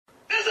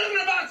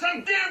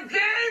some damn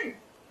game?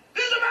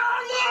 This is about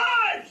our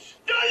lives!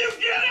 Do you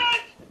get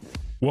it?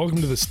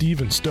 Welcome to the Steve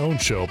and Stone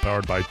Show,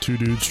 powered by two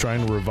dudes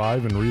trying to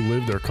revive and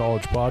relive their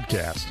college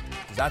podcast.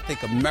 I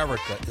think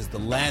America is the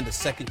land of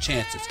second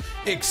chances,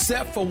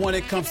 except for when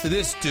it comes to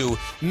this dude,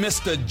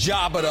 Mr.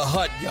 Jabba the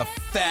Hutt, you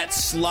fat,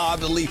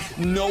 slovenly,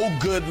 no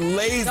good,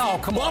 lazy. Oh,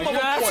 come on,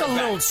 that's a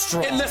little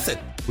strong. And listen.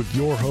 With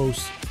your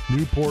host,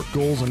 Newport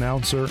Goals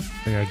announcer,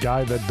 and a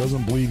guy that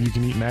doesn't believe you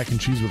can eat mac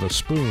and cheese with a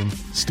spoon,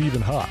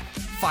 Stephen Hutt.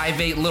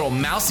 5'8" little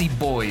mousy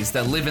boys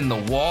that live in the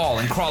wall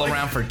and crawl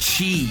around for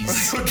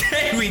cheese.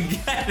 Okay, we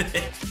get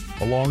it.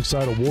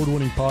 Alongside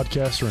award-winning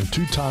podcaster and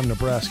two-time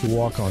Nebraska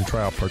walk-on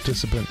tryout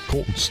participant,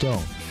 Colton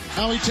Stone.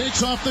 Now he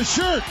takes off the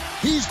shirt.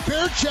 He's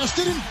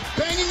bare-chested and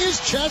banging his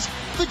chest.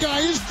 The guy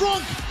is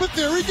drunk, but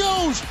there he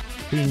goes.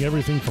 Hitting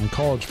everything from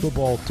college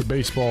football to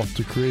baseball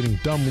to creating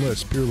dumb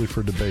lists purely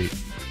for debate.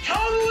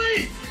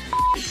 Totally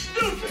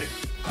stupid!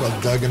 Well,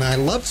 Doug and I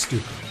love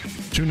stupid.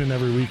 Tune in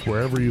every week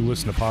wherever you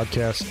listen to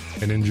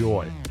podcasts and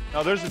enjoy.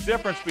 Now, there's a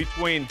difference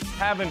between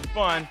having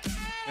fun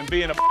and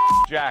being a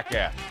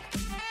jackass.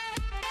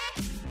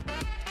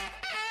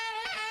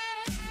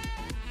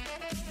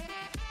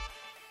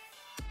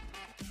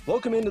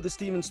 Welcome into the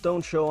Stephen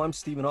Stone Show. I'm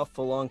Stephen Huff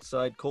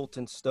alongside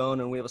Colton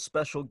Stone, and we have a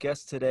special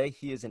guest today.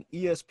 He is an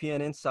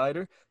ESPN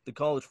insider, the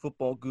college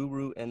football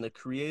guru, and the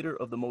creator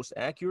of the most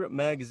accurate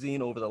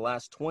magazine over the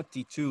last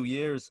 22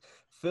 years,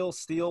 Phil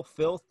Steele.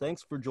 Phil,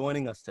 thanks for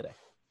joining us today.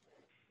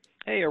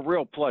 Hey, a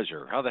real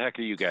pleasure. How the heck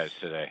are you guys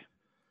today?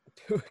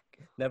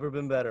 Never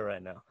been better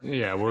right now.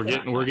 Yeah, we're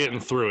getting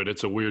through it.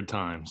 It's a weird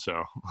time,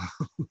 so.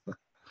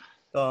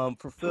 For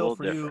Phil,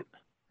 for different. you.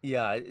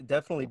 Yeah,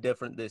 definitely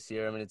different this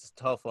year. I mean, it's a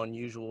tough,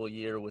 unusual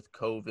year with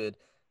COVID.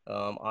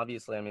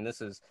 Obviously, I mean, this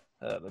is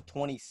the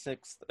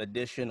 26th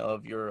edition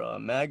of your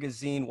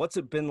magazine. What's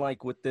it been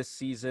like with this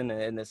season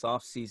and this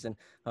off season?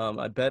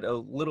 I bet a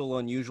little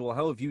unusual.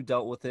 How have you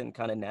dealt with it and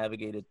kind of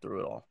navigated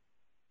through it all?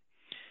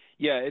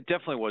 Yeah, it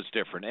definitely was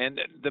different.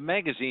 And the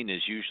magazine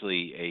is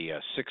usually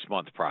a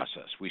 6-month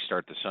process. We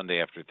start the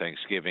Sunday after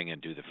Thanksgiving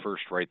and do the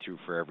first write-through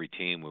for every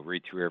team. We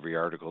read through every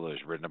article that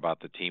is written about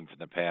the team from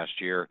the past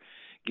year,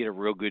 get a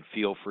real good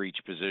feel for each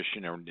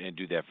position, and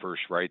do that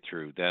first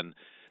write-through. Then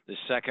the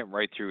second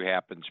write-through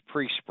happens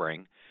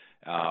pre-spring,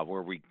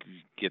 where we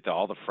get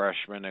all the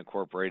freshmen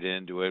incorporated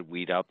into it,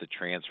 weed out the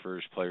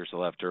transfers, players that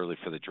left early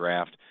for the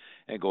draft,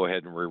 and go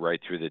ahead and rewrite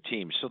through the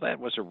team. So that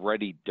was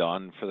already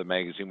done for the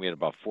magazine. We had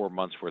about 4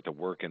 months worth of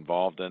work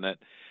involved in it.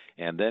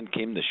 And then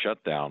came the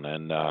shutdown.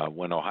 And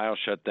when Ohio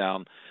shut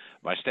down,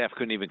 my staff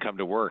couldn't even come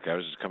to work. I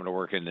was just coming to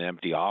work in an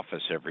empty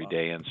office every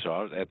day. And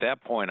so at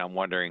that point, I'm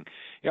wondering,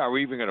 are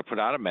we even going to put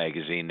out a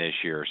magazine this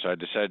year? So I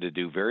decided to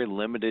do very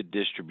limited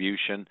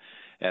distribution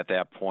at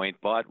that point.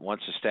 But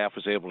once the staff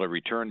was able to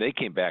return, they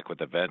came back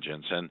with a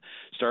vengeance and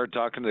started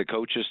talking to the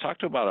coaches,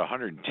 talked to about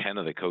 110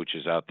 of the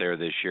coaches out there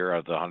this year out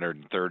of the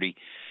 130.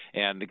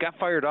 And it got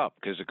fired up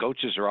because the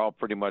coaches are all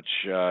pretty much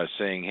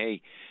saying,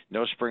 hey,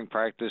 no spring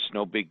practice,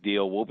 no big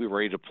deal. We'll be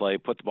ready to play.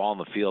 Put the ball on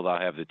the field. I'll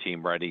have the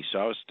team ready. So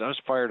I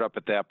was fired up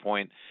at that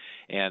point.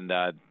 And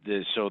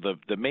so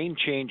the main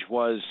change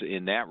was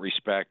in that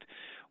respect,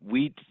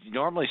 we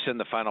normally send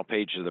the final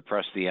page to the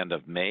press the end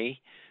of May.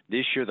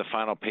 This year, the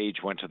final page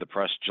went to the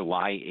press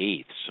July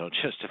 8th, so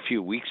just a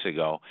few weeks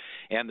ago.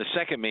 And the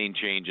second main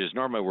change is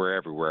normally we're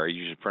everywhere. I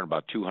usually print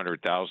about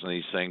 200,000 of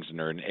these things, and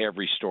they're in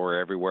every store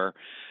everywhere.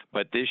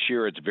 But this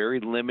year, it's very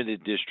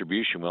limited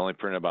distribution. We only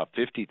printed about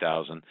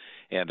 50,000,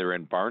 and they're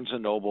in Barnes &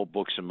 Noble,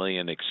 Books A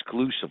Million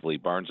exclusively,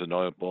 Barnes &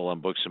 Noble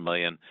and Books A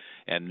Million,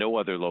 and no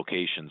other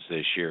locations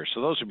this year. So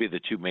those would be the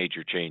two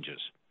major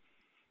changes.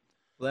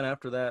 Then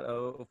after that,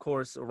 of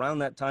course, around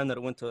that time that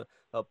it went to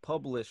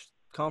published,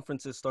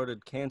 conferences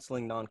started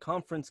canceling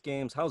non-conference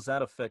games. How's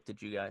that affected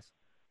you guys?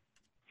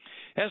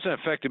 It hasn't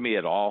affected me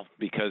at all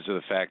because of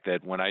the fact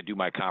that when I do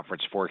my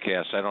conference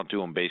forecasts, I don't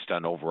do them based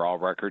on overall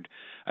record.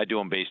 I do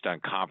them based on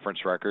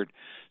conference record.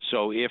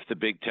 So if the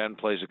Big Ten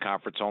plays a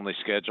conference-only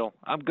schedule,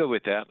 I'm good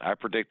with that. I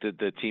predicted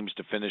the teams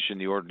to finish in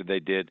the order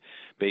they did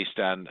based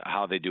on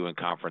how they do in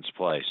conference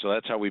play. So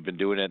that's how we've been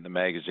doing it in the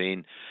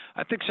magazine.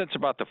 I think since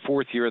about the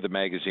 4th year of the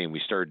magazine, we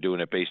started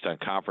doing it based on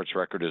conference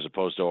record as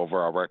opposed to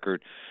overall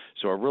record.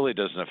 So it really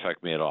doesn't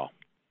affect me at all.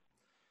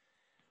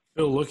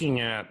 Phil,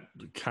 looking at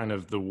kind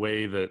of the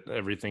way that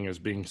everything is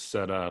being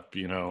set up,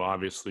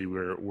 obviously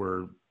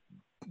we're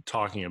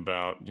talking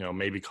about,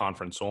 maybe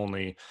conference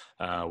only.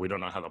 We don't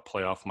know how the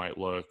playoff might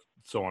look,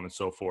 so on and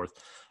so forth.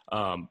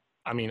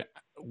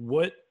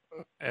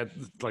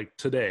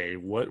 Today,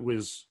 what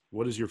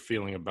is your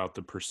feeling about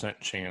the percent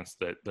chance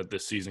that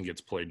this season gets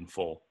played in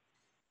full?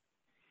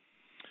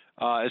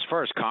 As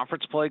far as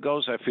conference play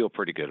goes, I feel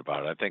pretty good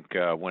about it. I think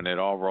when it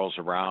all rolls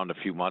around a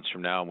few months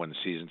from now, when the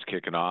season's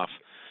kicking off,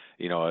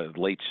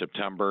 late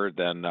September,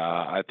 then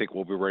I think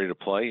we'll be ready to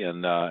play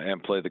and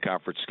play the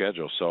conference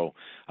schedule. So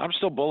I'm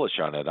still bullish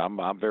on it.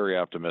 I'm very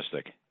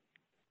optimistic.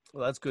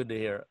 Well, that's good to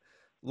hear.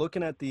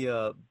 Looking at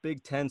the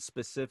Big Ten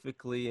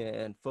specifically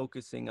and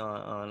focusing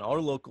on our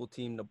local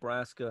team,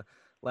 Nebraska,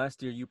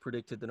 Last year, you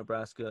predicted the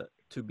Nebraska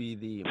to be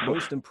the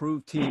most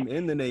improved team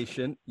in the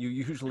nation. You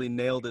usually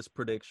nail this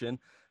prediction.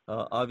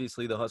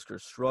 Obviously, the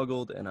Huskers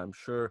struggled, and I'm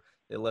sure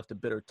it left a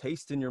bitter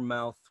taste in your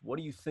mouth. What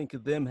do you think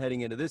of them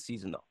heading into this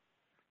season, though?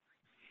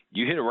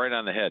 You hit it right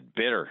on the head.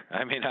 Bitter.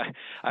 I mean,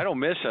 I don't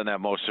miss on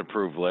that most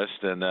improved list.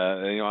 And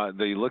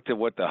you looked at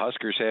what the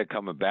Huskers had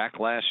coming back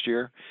last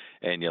year,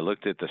 and you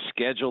looked at the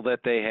schedule that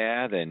they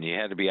had, and you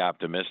had to be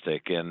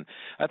optimistic. And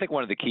I think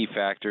one of the key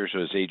factors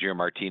was Adrian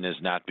Martinez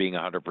not being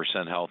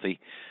 100% healthy.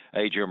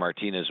 Adrian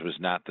Martinez was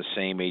not the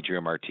same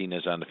Adrian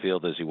Martinez on the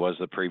field as he was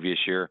the previous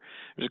year.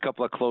 There's a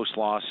couple of close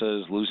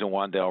losses. Losing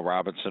Wan'Dale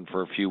Robinson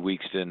for a few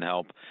weeks didn't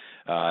help.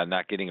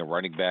 Not getting a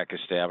running back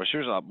established.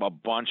 There's a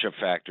bunch of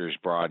factors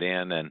brought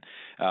in, and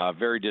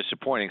very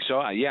disappointing. So,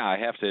 I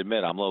have to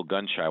admit I'm a little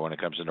gun-shy when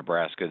it comes to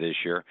Nebraska this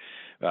year.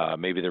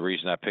 Maybe the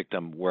reason I picked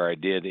them where I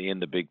did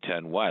in the Big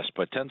Ten West.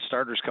 But 10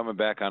 starters coming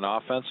back on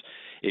offense.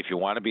 If you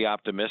want to be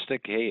optimistic,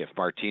 hey, if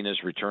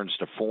Martinez returns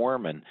to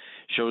form and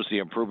shows the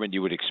improvement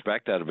you would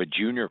expect out of a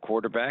junior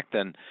quarterback,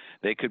 then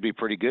they could be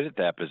pretty good at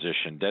that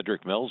position.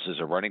 Dedrick Mills is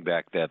a running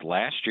back that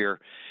last year,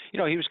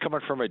 he was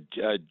coming from a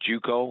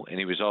JUCO, and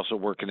he was also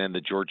working in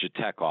the Georgia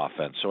Tech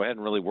offense. So I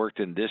hadn't really worked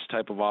in this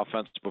type of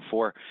offense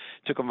before.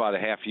 It took him about a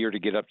half year to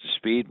get up to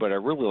speed, but I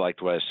really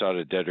liked what I saw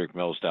to Dedrick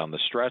Mills down the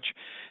stretch.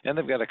 And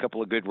they've got a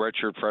couple of good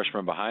redshirt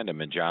freshmen behind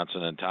him in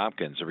Johnson and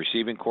Tompkins. The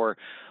receiving corps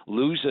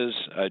loses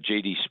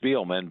J.D.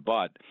 Spielman,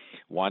 but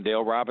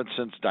Wan'Dale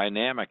Robinson's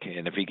dynamic,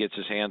 and if he gets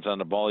his hands on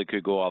the ball, he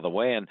could go all the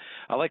way. And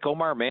I like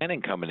Omar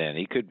Manning coming in.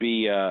 He could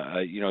be,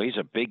 he's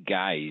a big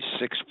guy. He's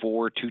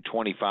 6'4",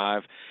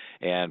 225,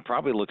 and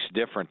probably looks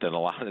different than a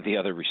lot of the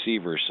other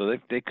receivers. So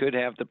they could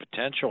have the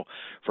potential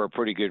for a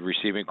pretty good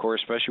receiving corps,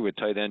 especially with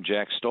tight end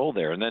Jack Stoll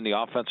there. And then the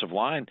offensive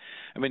line,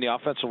 the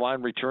offensive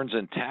line returns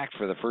intact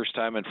for the first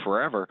time in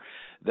forever.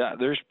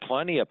 There's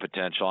plenty of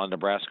potential on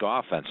Nebraska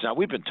offense. Now,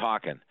 we've been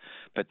talking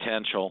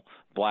potential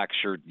black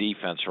shirt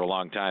defense for a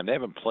long time. They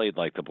haven't played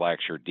like the black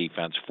shirt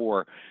defense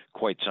for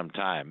quite some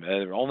time.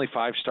 Only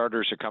 5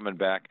 starters are coming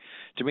back.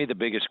 To me, the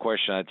biggest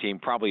question on the team,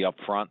 probably up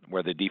front,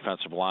 where the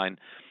defensive line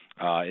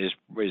is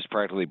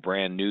practically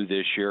brand new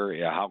this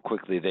year. How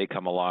quickly they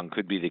come along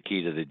could be the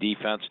key to the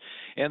defense,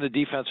 and the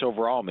defense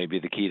overall may be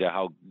the key to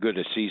how good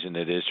a season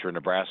it is for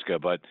Nebraska.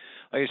 But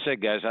like I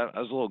said, guys, I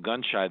was a little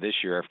gun shy this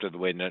year after the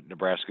way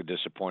Nebraska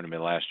disappointed me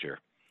last year.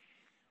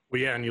 Well,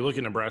 yeah, and you look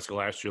at Nebraska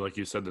last year, like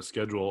you said, the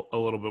schedule a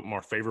little bit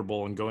more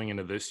favorable, and going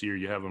into this year,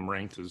 you have them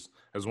ranked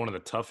as one of the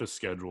toughest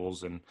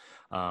schedules. And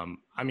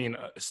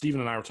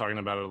Stephen and I were talking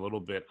about it a little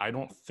bit. I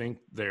don't think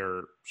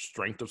their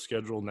strength of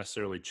schedule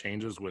necessarily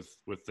changes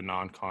with the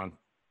non-con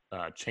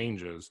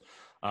changes.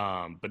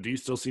 But do you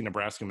still see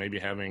Nebraska maybe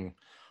having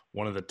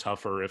one of the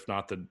tougher, if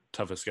not the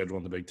toughest schedule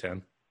in the Big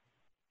Ten?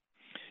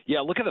 Yeah,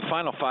 look at the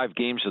final 5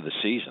 games of the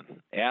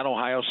season. At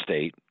Ohio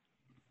State,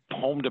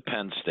 home to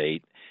Penn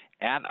State,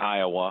 at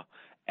Iowa,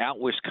 at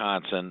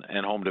Wisconsin,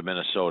 and home to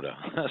Minnesota.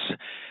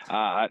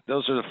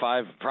 Those are the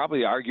 5, probably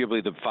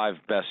arguably the 5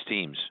 best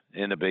teams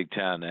in the Big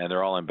Ten, and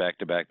they're all in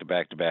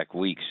back-to-back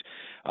weeks.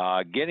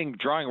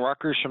 Drawing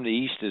Rutgers from the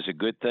East is a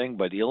good thing,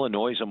 but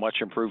Illinois is a much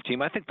improved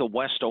team. I think the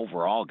West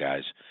overall,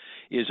 guys,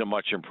 is a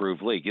much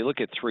improved league. You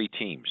look at 3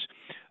 teams.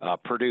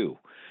 Purdue,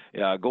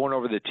 going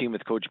over the team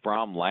with Coach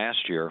Braum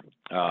last year,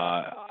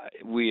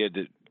 we had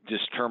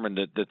determined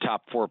that the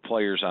top 4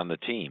 players on the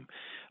team.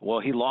 Well,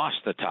 he lost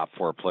the top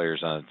 4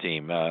 players on the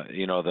team.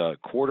 The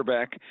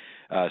quarterback,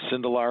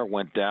 Sindelar,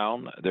 went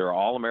down. Their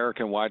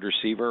All-American wide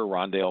receiver,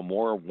 Rondale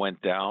Moore,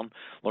 went down.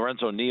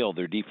 Lorenzo Neal,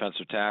 their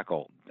defensive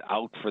tackle,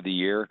 out for the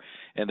year.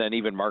 And then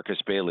even Marcus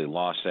Bailey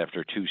lost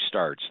after 2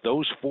 starts.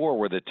 Those 4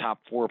 were the top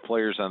 4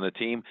 players on the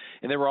team,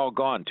 and they were all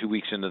gone 2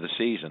 weeks into the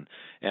season.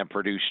 And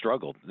Purdue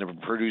struggled.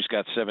 Purdue's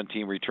got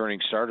 17 returning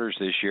starters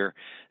this year.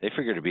 They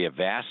figured to be a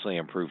vastly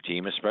improved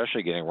team,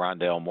 especially getting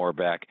Rondale Moore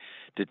back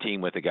to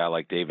team with a guy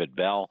like David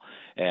Bell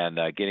and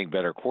getting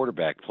better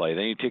quarterback play.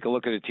 Then you take a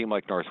look at a team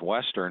like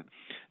Northwestern.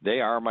 They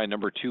are my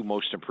number 2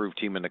 most improved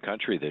team in the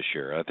country this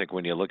year. I think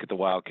when you look at the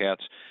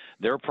Wildcats,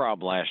 their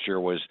problem last year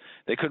was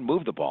they couldn't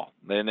move the ball.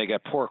 Then they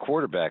got poor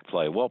quarterback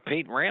play. Well,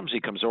 Peyton Ramsey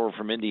comes over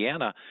from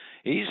Indiana.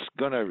 He's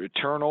going to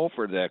turn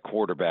over that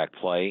quarterback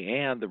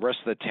play and the rest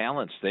of the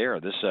talents there.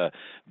 This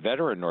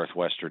veteran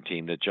Northwestern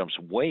team that jumps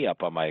way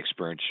up on my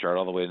experience chart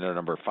all the way to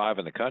number 5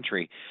 in the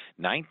country.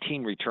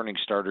 19 returning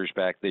starters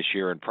back this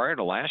year. And prior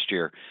to last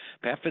year,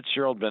 Pat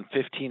Fitzgerald had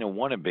been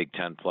 15-1 in Big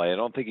Ten play. I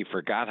don't think he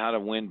forgot how to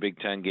win Big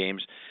Ten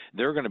games.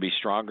 They're going to be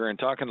stronger. And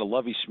talking to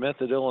Lovie Smith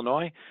at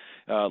Illinois,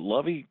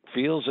 Lovie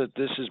feels that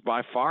this is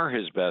by far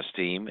his best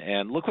team.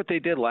 And look what they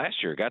did last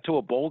year. Got to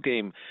a bowl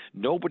game.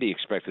 Nobody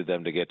expected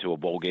them to get to a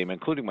bowl game,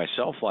 including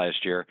myself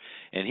last year.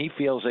 And he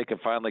feels they can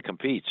finally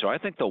compete. So I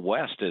think the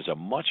West is a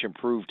much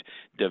improved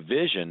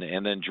division.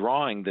 And then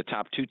drawing the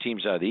top 2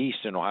 teams out of the East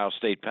in Ohio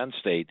State, Penn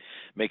State,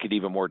 make it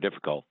even more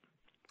difficult.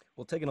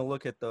 Well, taking a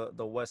look at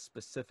the West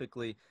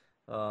specifically,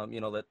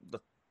 that the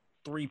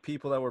 3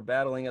 people that were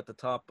battling at the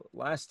top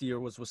last year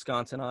was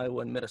Wisconsin,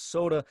 Iowa, and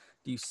Minnesota.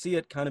 Do you see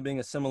it kind of being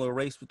a similar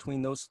race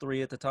between those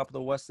 3 at the top of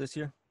the West this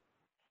year?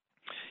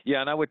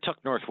 Yeah, and I would tuck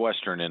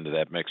Northwestern into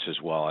that mix as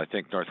well. I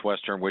think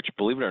Northwestern, which,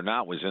 believe it or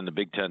not, was in the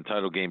Big Ten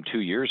title game 2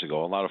 years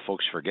ago. A lot of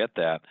folks forget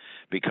that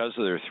because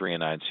of their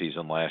 3-9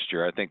 season last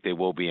year. I think they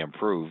will be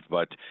improved.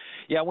 But,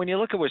 yeah, when you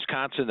look at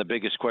Wisconsin, the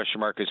biggest question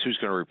mark is who's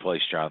going to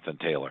replace Jonathan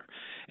Taylor.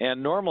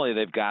 And normally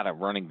they've got a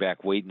running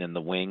back waiting in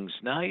the wings.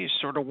 Now you're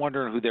sort of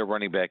wondering who their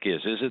running back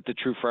is. Is it the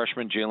true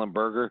freshman, Jalen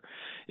Berger?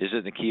 Is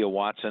it Nakia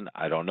Watson?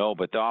 I don't know.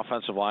 But the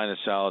offensive line is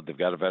solid. They've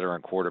got a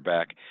veteran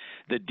quarterback.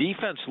 The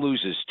defense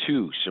loses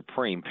 2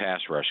 supreme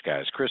pass rush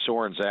guys, Chris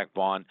Orr and Zach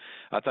Vaughn.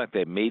 I thought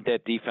they made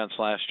that defense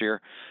last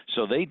year.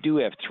 So they do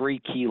have 3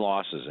 key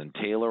losses in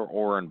Taylor,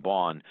 Orr, and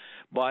Vaughn.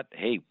 But,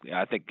 hey,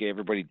 I think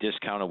everybody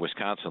discounted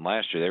Wisconsin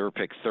last year. They were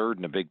picked 3rd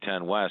in the Big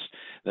Ten West.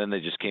 Then they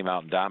just came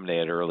out and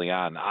dominated early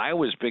on.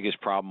 Iowa's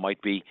biggest problem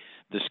might be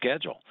the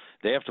schedule.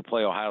 They have to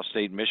play Ohio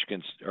State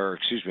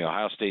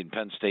and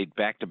Penn State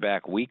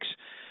back-to-back weeks.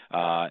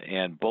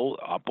 And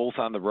both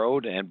on the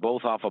road and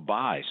both off a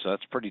bye. So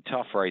that's pretty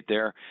tough right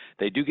there.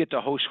 They do get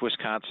to host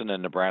Wisconsin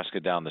and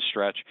Nebraska down the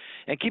stretch.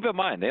 And keep in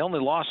mind, they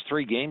only lost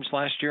 3 games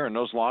last year, and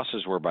those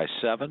losses were by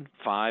 7,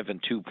 5, and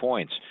 2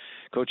 points.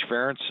 Coach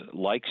Ferentz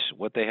likes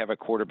what they have at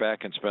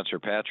quarterback in Spencer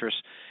Patras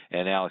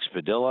and Alex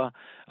Padilla.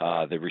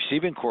 The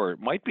receiving core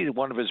might be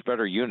one of his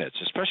better units,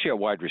 especially a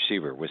wide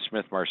receiver with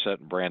Smith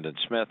Marset and Brandon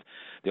Smith.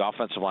 The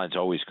offensive line's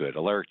always good.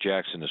 Alaric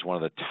Jackson is one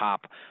of the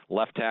top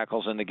left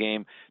tackles in the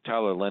game.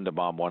 Tyler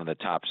Lindenbaum, one of the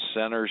top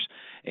centers.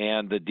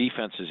 And the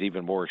defense is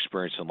even more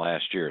experienced than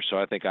last year. So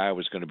I think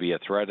Iowa's going to be a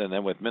threat. And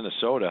then with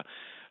Minnesota,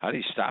 how do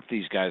you stop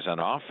these guys on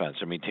offense?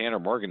 I mean, Tanner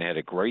Morgan had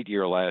a great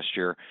year last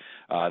year.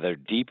 They're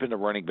deep in the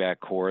running back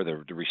core.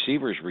 The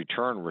receivers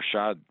return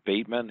Rashad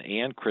Bateman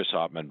and Chris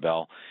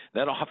Ottman-Bell.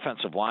 That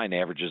offensive line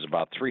averages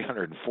about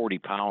 340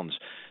 pounds,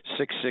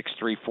 6'6",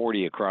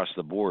 340 across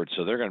the board.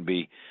 So they're going to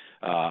be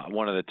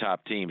one of the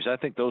top teams. I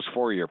think those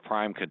 4 are your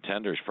prime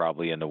contenders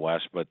probably in the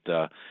West, but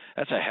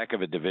that's a heck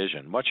of a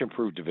division, much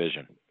improved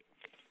division.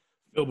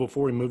 Phil,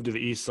 before we move to the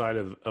east side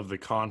of the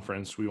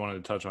conference, we wanted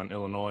to touch on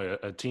Illinois,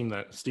 a team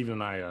that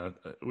Stephen and I,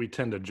 we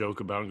tend to joke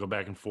about and go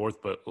back and forth,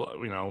 but,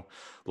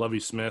 Lovie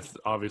Smith,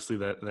 obviously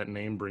that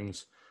name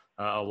brings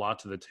a lot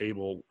to the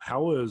table.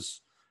 How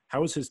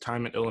has his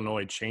time at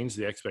Illinois changed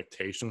the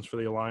expectations for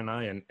the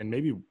Illini, and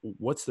maybe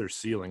what's their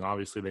ceiling?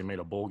 Obviously, they made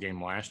a bowl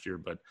game last year,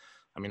 but,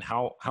 I mean,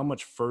 how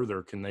much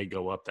further can they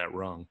go up that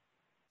rung?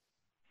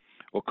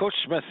 Well, Coach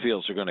Smith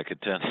feels they're going to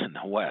contend in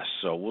the West,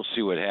 so we'll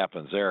see what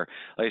happens there.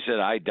 Like I said,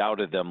 I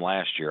doubted them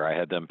last year. I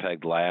had them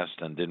pegged last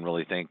and didn't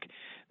really think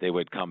they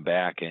would come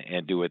back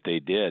and do what they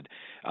did.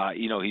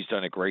 He's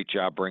done a great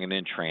job bringing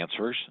in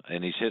transfers,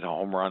 and he's hit a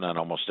home run on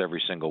almost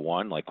every single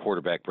one. Like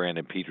quarterback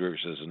Brandon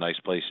Peters is a nice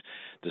place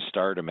to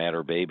start.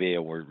 Amatter Bebe,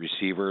 a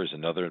receiver, is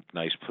another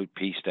nice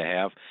piece to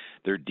have.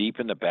 They're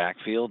deep in the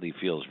backfield. He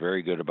feels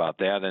very good about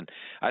that. And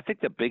I think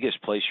the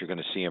biggest place you're going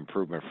to see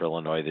improvement for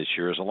Illinois this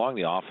year is along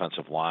the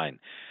offensive line.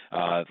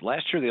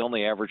 Last year, they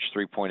only averaged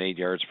 3.8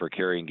 yards per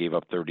carry and gave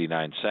up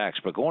 39 sacks.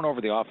 But going over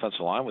the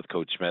offensive line with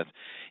Coach Smith,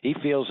 he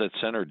feels that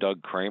center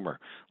Doug Kramer,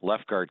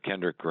 left guard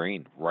Kendrick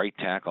Green, right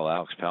tackle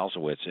Alex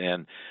Palzowitz,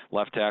 and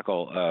left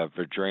tackle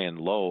Verdrian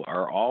Lowe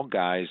are all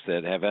guys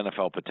that have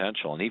NFL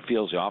potential. And he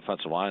feels the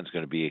offensive line is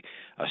going to be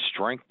a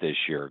strength this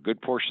year. A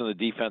good portion of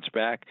the defense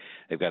back.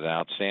 They've got an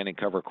outstanding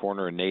cover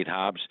corner in Nate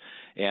Hobbs.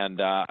 And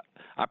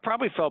I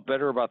probably felt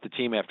better about the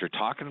team after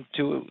talking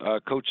to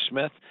Coach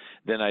Smith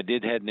than I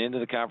did heading into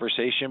the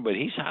conversation, but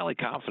he's highly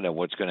confident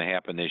what's going to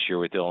happen this year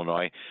with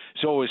Illinois.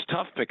 So it was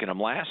tough picking them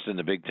last in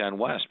the Big Ten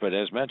West, but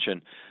as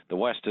mentioned, the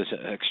West is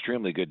an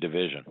extremely good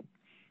division.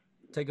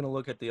 Taking a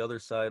look at the other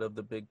side of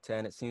the Big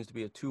Ten, it seems to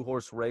be a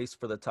 2-horse race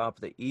for the top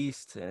of the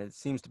East, and it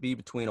seems to be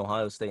between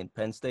Ohio State and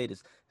Penn State.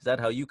 Is that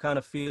how you kind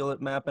of feel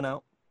it mapping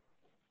out?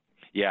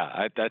 Yeah,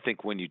 I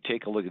think when you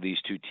take a look at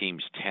these two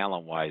teams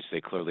talent-wise, they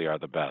clearly are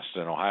the best.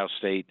 And Ohio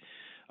State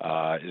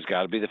has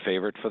got to be the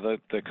favorite for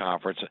the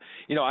conference.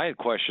 I had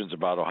questions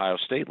about Ohio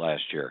State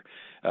last year.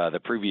 The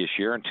previous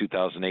year, in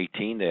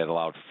 2018, they had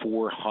allowed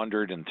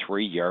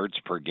 403 yards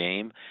per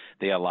game.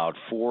 They allowed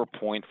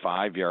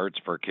 4.5 yards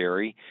per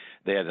carry.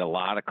 They had a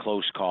lot of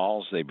close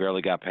calls. They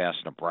barely got past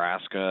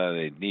Nebraska.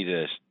 They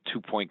needed a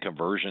 2-point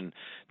conversion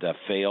to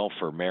fail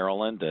for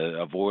Maryland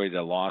to avoid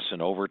a loss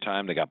in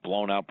overtime. They got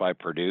blown out by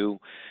Purdue,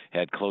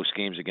 had close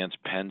games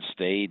against Penn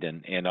State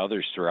and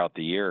others throughout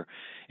the year.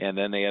 And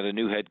then they had a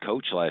new head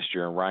coach last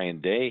year in Ryan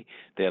Day.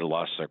 They had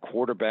lost their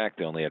quarterback.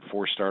 They only had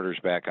 4 starters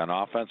back on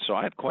offense. So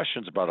I had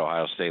questions about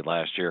Ohio State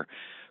last year.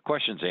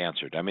 Questions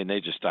answered. I mean, they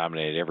just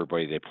dominated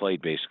everybody they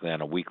played basically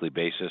on a weekly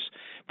basis.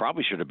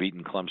 Probably should have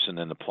beaten Clemson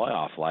in the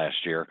playoff last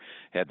year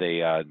had they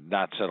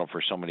not settled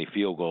for so many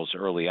field goals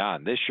early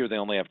on. This year they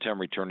only have 10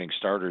 returning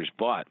starters,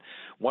 but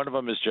one of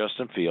them is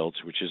Justin Fields,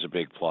 which is a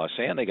big plus.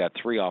 And they got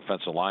 3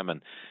 offensive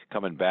linemen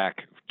coming back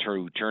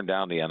to turn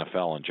down the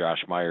NFL, and Josh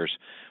Myers,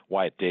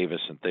 Wyatt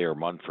Davis, and Thayer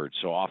Munford.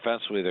 So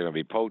offensively they're going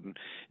to be potent.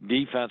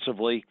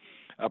 Defensively,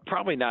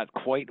 probably not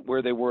quite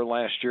where they were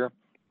last year.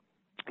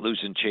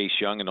 losing Chase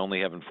Young and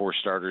only having 4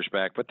 starters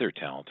back, but they're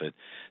talented.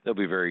 They'll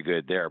be very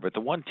good there. But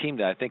the one team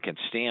that I think can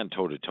stand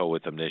toe-to-toe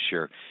with them this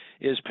year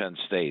is Penn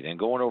State. And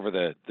going over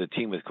the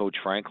team with Coach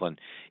Franklin,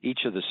 each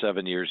of the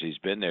 7 years he's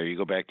been there, you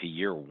go back to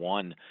year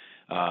 1,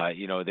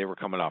 they were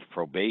coming off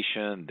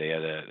probation. They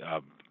had a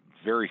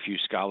very few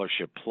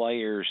scholarship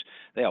players.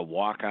 They have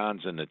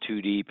walk-ons in the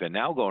 2 deep, and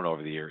now going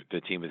over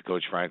the team with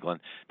Coach Franklin,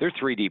 they're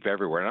 3 deep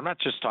everywhere. And I'm not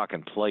just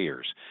talking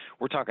players.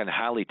 We're talking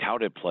highly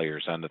touted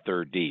players on the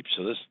 3rd deep.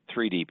 So this is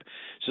 3 deep.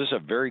 So this is a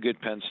very good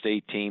Penn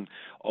State team.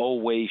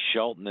 Oway,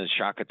 Shelton, and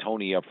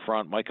Shakatoni up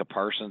front. Micah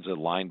Parsons at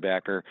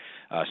linebacker.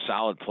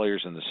 Solid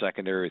players in the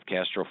secondary with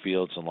Castro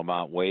Fields and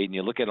Lamont Wade. And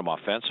you look at them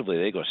offensively,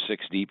 they go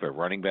 6 deep at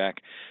running back.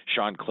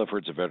 Sean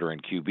Clifford's a veteran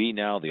QB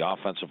now. The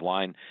offensive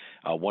line,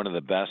 one of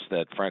the best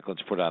that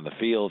Franklin's put on the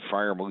field.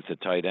 Freiermuth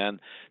at tight end.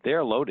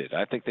 They're loaded.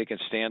 I think they can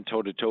stand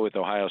toe-to-toe with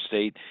Ohio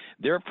State.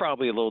 They're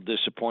probably a little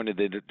disappointed.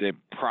 They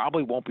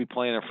probably won't be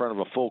playing in front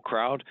of a full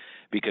crowd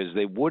because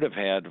they would have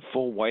had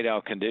full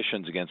whiteout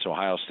conditions against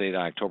Ohio State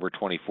on October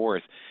 24th,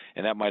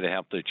 and that might have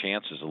helped their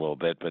chances a little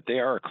bit. But they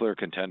are a clear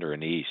contender in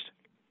the East.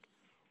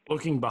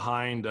 Looking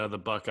behind the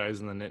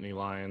Buckeyes and the Nittany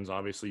Lions,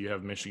 obviously you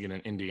have Michigan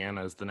and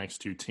Indiana as the next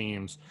 2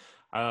 teams.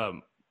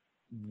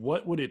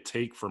 What would it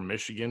take for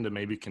Michigan to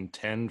maybe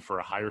contend for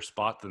a higher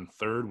spot than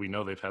 3rd? We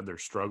know they've had their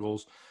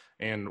struggles.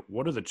 And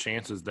what are the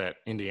chances that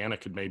Indiana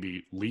could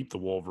maybe leap the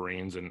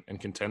Wolverines and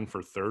contend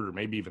for 3rd or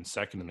maybe even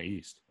 2nd in the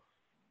East?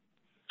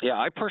 Yeah,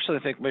 I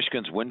personally think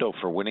Michigan's window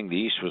for winning the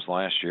East was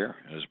last year.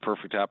 It was a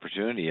perfect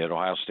opportunity. You had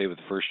Ohio State with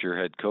the first-year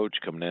head coach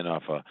coming in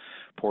off a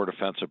poor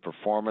defensive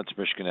performance.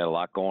 Michigan had a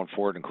lot going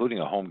for it, including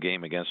a home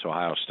game against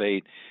Ohio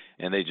State,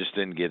 and they just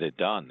didn't get it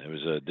done. It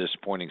was a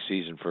disappointing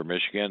season for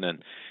Michigan,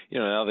 and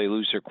now they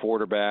lose their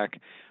quarterback.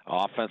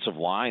 Offensive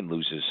line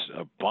loses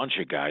a bunch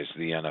of guys to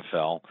the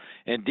NFL,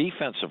 and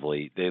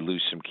defensively they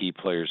lose some key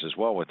players as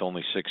well with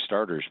only 6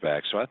 starters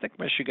back. So I think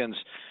Michigan's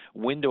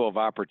window of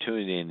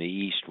opportunity in the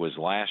East was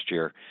last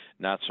year,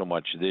 not so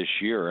much this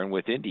year. And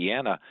with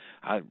Indiana,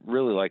 I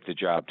really like the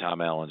job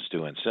Tom Allen's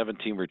doing.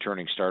 17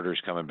 returning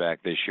starters coming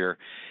back this year.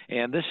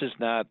 And this is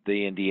not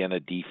the Indiana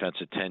defense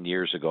of 10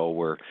 years ago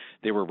where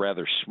they were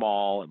rather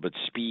small but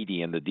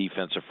speedy in the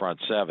defensive front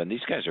 7.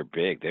 These guys are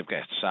big. They've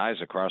got size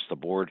across the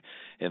board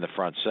in the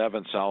front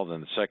 7, solid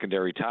in the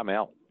secondary. Tom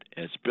Allen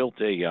has built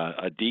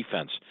a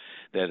defense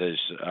that is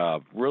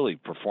really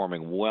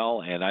performing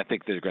well, and I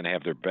think they're going to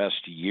have their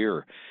best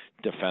year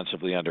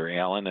defensively under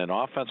Allen. And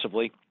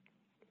offensively,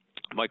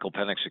 Michael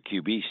Penix at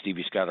QB,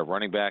 Stevie Scott at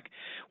running back,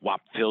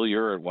 Whop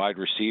Phillier at wide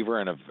receiver,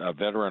 and a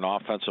veteran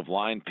offensive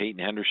line,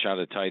 Peyton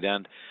Hendershot at tight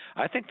end.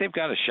 I think they've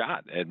got a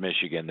shot at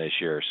Michigan this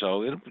year,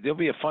 so it'll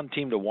be a fun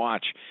team to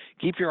watch.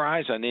 Keep your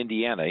eyes on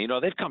Indiana.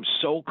 They've come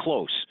so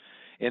close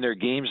in their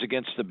games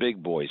against the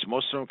big boys.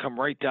 Most of them come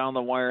right down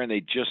the wire, and they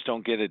just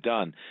don't get it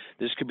done.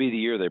 This could be the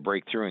year they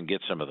break through and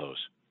get some of those.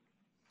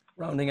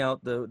 Rounding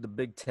out the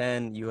Big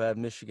Ten, you have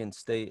Michigan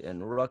State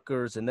and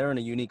Rutgers, and they're in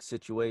a unique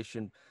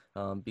situation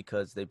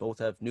because they both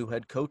have new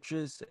head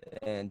coaches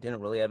and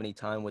didn't really have any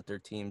time with their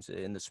teams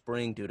in the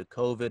spring due to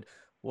COVID.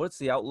 What's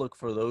the outlook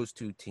for those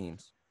 2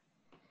 teams?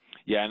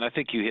 Yeah, and I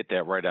think you hit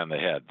that right on the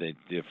head.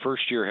 The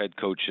first-year head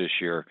coach this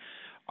year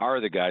are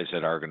the guys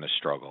that are going to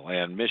struggle.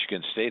 And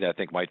Michigan State, I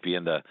think, might be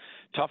in the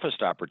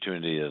toughest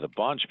opportunity of the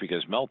bunch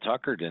because Mel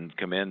Tucker didn't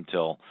come in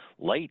till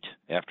late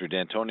after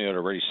D'Antonio had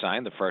already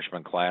signed the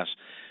freshman class.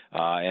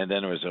 And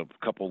then it was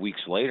a couple of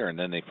weeks later, and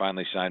then they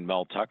finally signed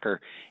Mel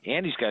Tucker.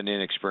 And he's got an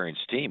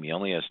inexperienced team. He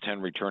only has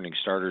 10 returning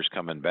starters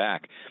coming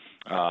back.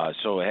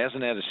 So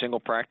hasn't had a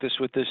single practice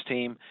with this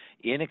team,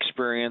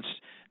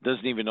 inexperienced,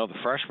 doesn't even know the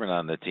freshmen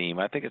on the team.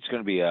 I think it's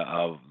going to be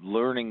a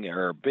learning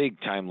or a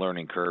big-time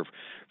learning curve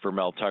for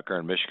Mel Tucker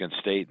and Michigan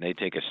State, and they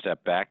take a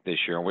step back this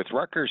year. And with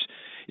Rutgers,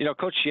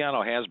 Coach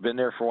Schiano has been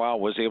there for a while,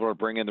 was able to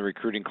bring in the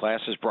recruiting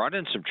classes, brought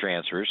in some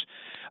transfers.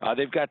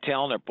 They've got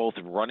talent at both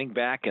running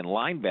back and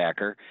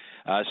linebacker.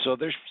 So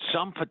there's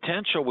some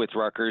potential with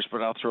Rutgers,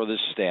 but I'll throw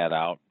this stat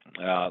out.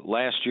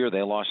 Last year,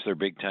 they lost their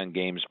Big Ten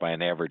games by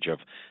an average of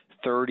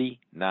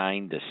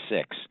 39-6,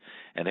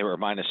 and they were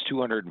minus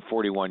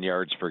 241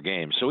 yards per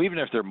game. So even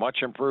if they're much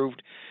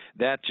improved,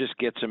 that just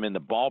gets them in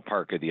the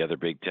ballpark of the other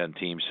Big Ten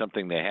teams,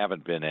 something they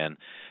haven't been in.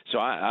 So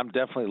I'm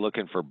definitely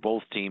looking for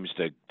both teams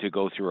to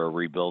go through a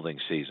rebuilding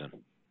season.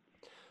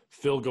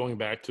 Phil, going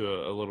back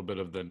to a little bit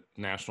of the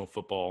national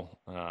football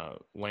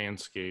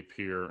landscape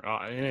here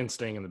and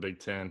staying in the Big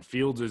Ten,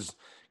 Fields is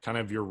kind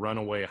of your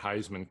runaway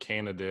Heisman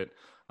candidate.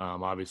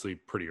 Obviously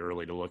pretty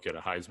early to look at a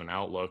Heisman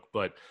outlook,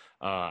 but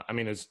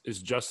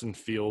is Justin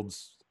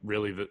Fields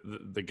really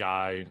the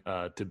guy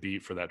to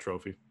beat for that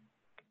trophy?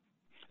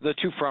 The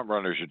 2 front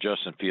runners are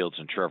Justin Fields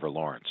and Trevor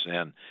Lawrence.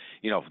 And,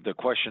 the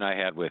question I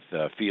had with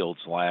Fields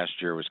last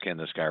year was, can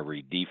this guy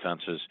read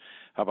defenses?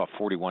 How about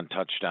 41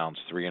 touchdowns,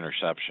 3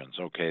 interceptions?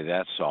 Okay,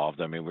 that's solved.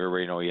 We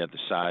already know he had the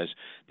size,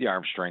 the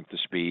arm strength, the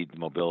speed, the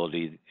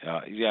mobility.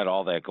 He had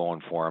all that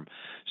going for him.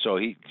 So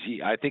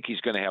I think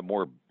he's going to have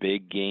more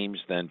big games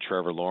than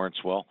Trevor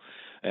Lawrence will.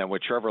 And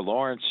with Trevor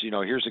Lawrence,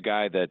 here's a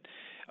guy that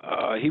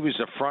he was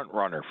a front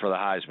runner for the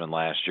Heisman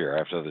last year.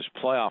 After this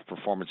playoff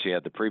performance he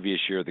had the previous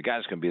year, the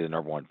guy's going to be the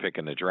number one pick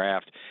in the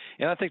draft.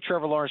 And I think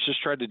Trevor Lawrence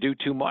just tried to do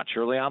too much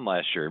early on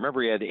last year.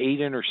 Remember, he had 8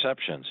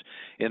 interceptions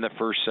in the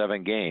first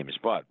 7 games,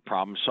 but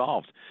problem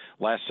solved.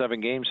 Last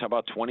 7 games, how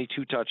about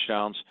 22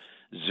 touchdowns,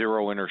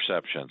 0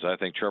 interceptions? I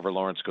think Trevor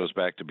Lawrence goes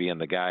back to being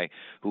the guy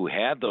who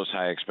had those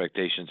high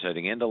expectations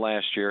heading into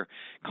last year.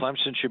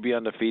 Clemson should be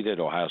undefeated.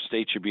 Ohio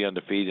State should be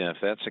undefeated. And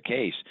if that's the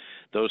case,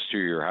 those 2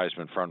 are your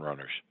Heisman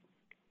frontrunners.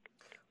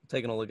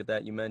 Taking a look at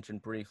that, you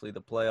mentioned briefly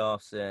the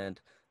playoffs and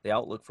the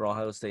outlook for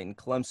Ohio State and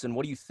Clemson.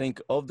 What do you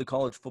think of the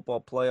college football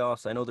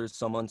playoffs? I know there's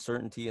some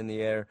uncertainty in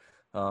the air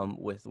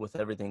with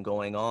everything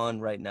going on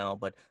right now,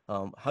 but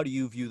how do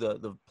you view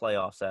the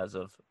playoffs as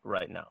of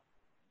right now?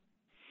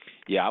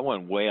 Yeah, I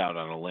went way out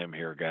on a limb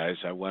here, guys.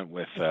 I went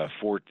with the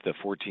 4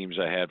 teams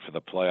I had for the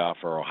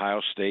playoff are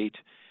Ohio State,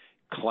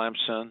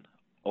 Clemson,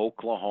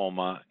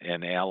 Oklahoma,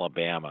 and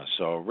Alabama.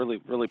 So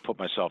really put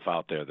myself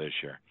out there this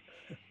year.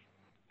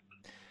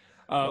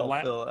 Phil,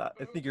 I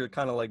think you're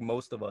kind of like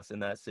most of us in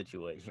that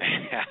situation.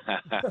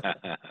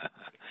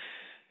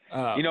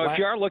 If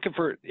you are looking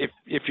for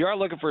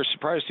a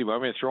surprise team,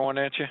 want me to throw one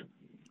at you?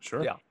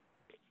 Sure.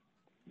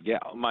 Yeah,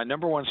 my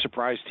number one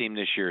surprise team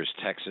this year is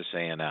Texas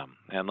A&M,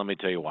 and let me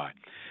tell you why.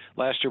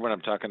 Last year when I'm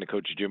talking to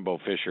Coach Jimbo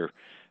Fisher,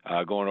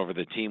 going over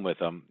the team with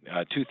him,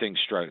 2 things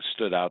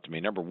stood out to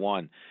me. Number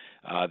one,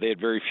 they had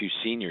very few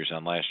seniors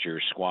on last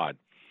year's squad.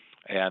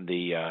 And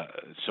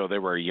so they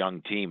were a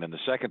young team. And the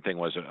second thing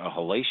was a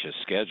hellacious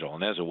schedule.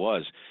 And as it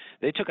was,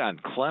 they took on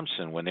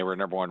Clemson when they were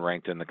number 1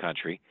 ranked in the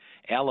country,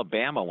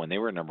 Alabama when they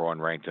were number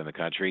 1 ranked in the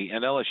country,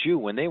 and LSU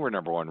when they were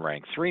number 1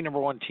 ranked. 3 number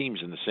 1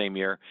 teams in the same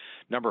year.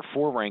 Number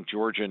 4 ranked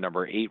Georgia,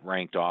 number 8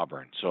 ranked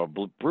Auburn. So a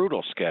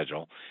brutal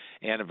schedule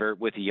and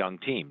with a young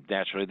team.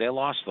 Naturally, they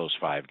lost those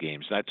 5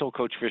 games. And I told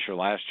Coach Fisher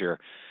last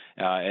year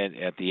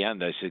at the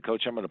end, I said,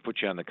 Coach, I'm going to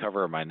put you on the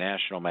cover of my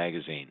national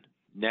magazine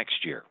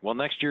next year. Well,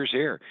 next year's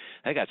here.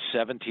 They got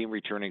 17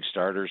 returning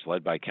starters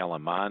led by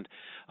Kellen Mond,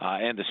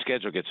 and the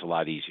schedule gets a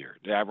lot easier.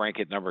 I rank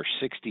it number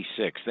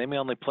 66. They may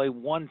only play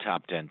 1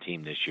 top 10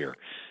 team this year.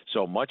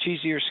 So much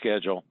easier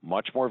schedule,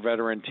 much more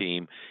veteran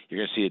team. You're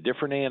going to see a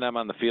different A&M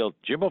on the field.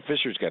 Jimbo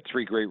Fisher's got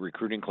 3 great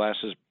recruiting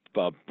classes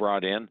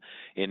brought in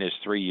his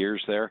 3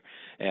 years there.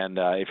 And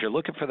if you're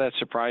looking for that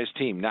surprise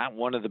team, not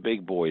one of the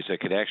big boys that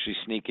could actually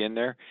sneak in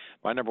there,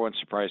 my number 1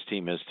 surprise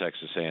team is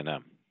Texas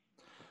A&M.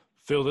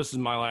 Phil, this is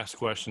my last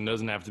question.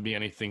 Doesn't have to be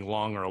anything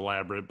long or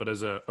elaborate, but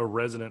as a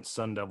resident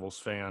Sun Devils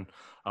fan,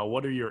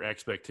 what are your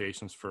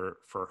expectations for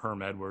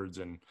Herm Edwards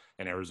and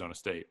Arizona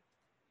State?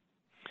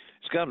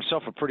 He's got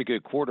himself a pretty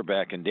good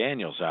quarterback in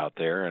Daniels out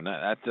there, and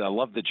I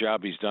love the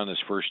job he's done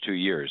his first 2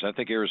 years. I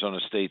think Arizona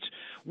State's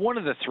one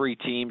of the 3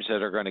 teams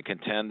that are going to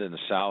contend in the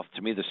South.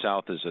 To me, the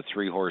South is a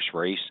 3-horse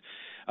race.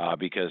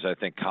 Because I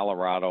think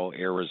Colorado,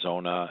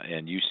 Arizona,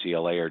 and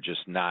UCLA are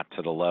just not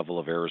to the level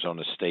of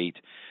Arizona State,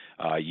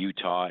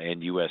 Utah,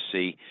 and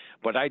USC.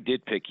 But I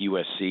did pick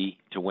USC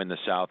to win the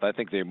South. I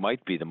think they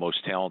might be the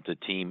most talented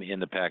team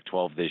in the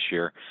Pac-12 this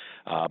year.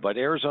 But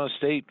Arizona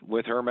State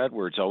with Herm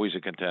Edwards, always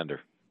a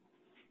contender.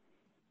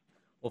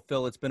 Well,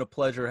 Phil, it's been a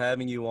pleasure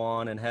having you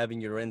on and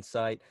having your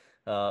insight.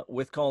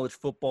 With college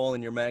football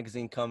and your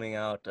magazine coming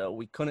out,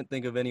 we couldn't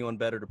think of anyone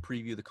better to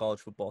preview the college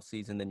football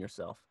season than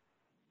yourself.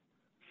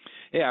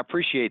 Yeah, I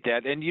appreciate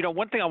that. And,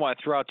 one thing I want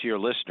to throw out to your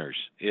listeners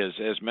is,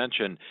 as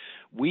mentioned,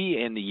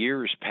 we in the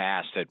years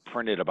past had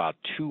printed about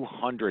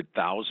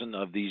 200,000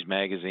 of these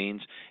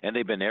magazines, and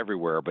they've been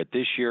everywhere. But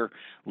this year,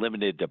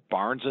 limited to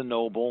Barnes &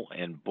 Noble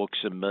and Books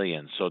A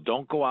Million. So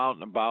don't go out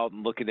and about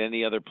and look at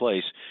any other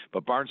place.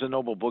 But Barnes &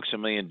 Noble, Books A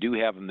Million do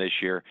have them this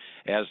year,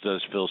 as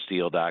does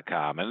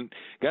PhilSteele.com. And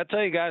got to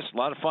tell you guys, a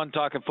lot of fun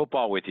talking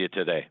football with you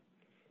today.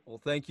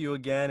 Well, thank you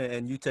again,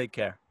 and you take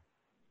care.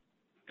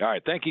 All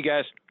right, thank you,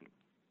 guys.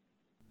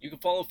 You can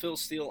follow Phil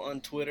Steele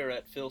on Twitter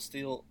at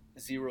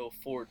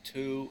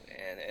PhilSteele042,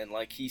 and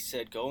like he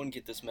said, go and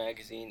get this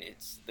magazine.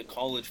 It's the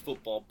college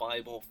football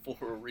Bible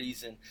for a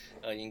reason.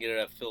 You can get it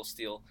at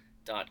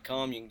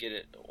PhilSteele.com. You can get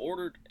it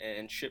ordered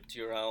and shipped to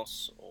your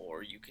house,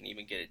 or you can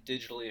even get it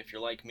digitally. If you're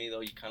like me,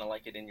 though, you kind of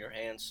like it in your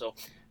hands, so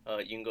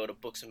you can go to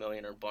Books A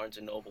Million or Barnes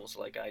 & Nobles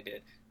like I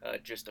did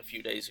just a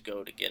few days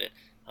ago to get it.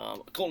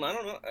 Colton, I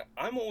don't know.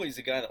 I'm always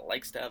a guy that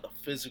likes to have the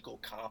physical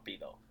copy,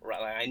 though. Right?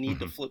 I need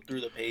to flip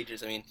through the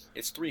pages. I mean,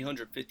 it's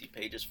 350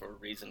 pages for a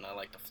reason. I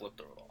like to flip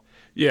through it all.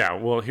 Yeah,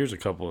 well, here's a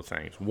couple of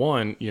things.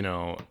 One,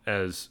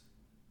 as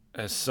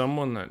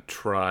someone that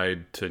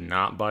tried to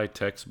not buy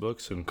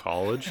textbooks in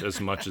college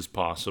as much as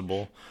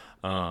possible,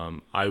 I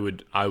was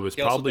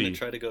you probably also going to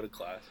try to go to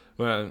class.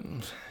 Well,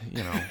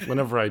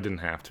 whenever I didn't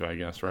have to, I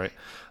guess, right?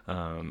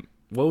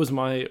 What was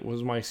my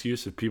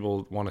excuse? If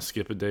people want to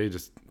skip a day,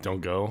 just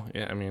don't go.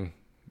 Yeah, I mean,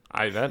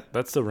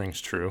 that still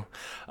rings true.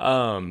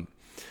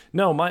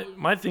 No,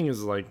 my thing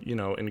is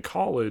in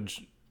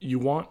college, you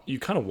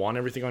kind of want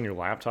everything on your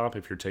laptop.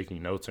 If you're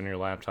taking notes on your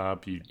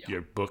laptop,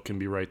 your book can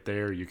be right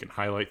there. You can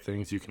highlight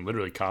things. You can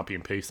literally copy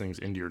and paste things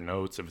into your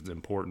notes if it's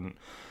important.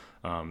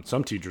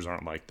 Some teachers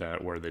aren't like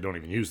that, where they don't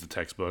even use the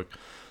textbook.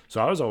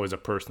 So I was always a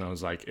person that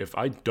was like, if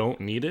I don't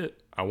need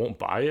it, I won't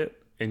buy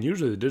it. And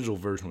usually the digital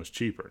version was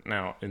cheaper.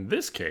 Now, in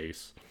this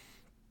case,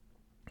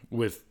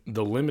 with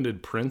the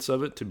limited prints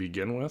of it to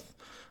begin with,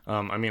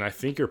 I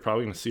think you're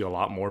probably going to see a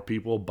lot more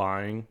people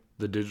buying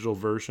the digital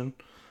version.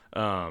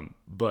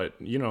 But,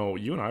 you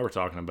and I were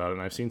talking about it,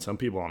 and I've seen some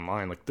people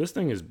online, like this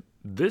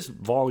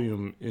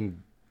volume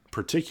in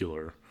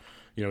particular,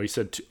 he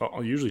said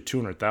usually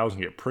 200,000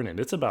 get printed.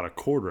 It's about a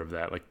quarter of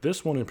that. Like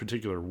this one in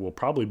particular will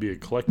probably be a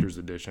collector's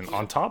edition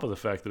on top of the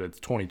fact that it's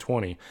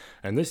 2020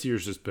 and this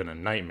year's just been a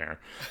nightmare.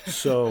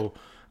 So,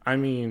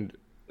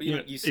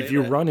 if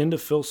you run into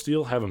Phil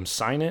Steele, have him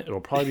sign it,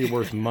 it'll probably be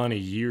worth money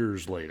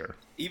years later.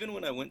 Even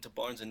when I went to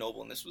Barnes &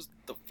 Noble, and this was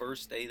the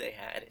first day they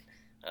had it,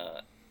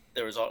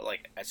 there was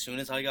as soon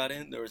as I got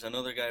in, there was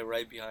another guy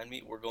right behind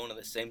me. We're going to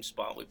the same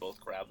spot. We both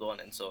grabbed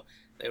one, and so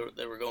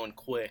they were going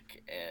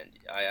quick. And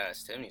I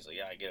asked him, he's like,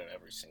 "Yeah, I get it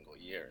every single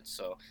year." And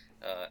so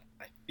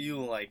I feel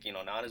like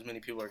not as many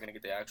people are going to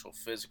get the actual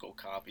physical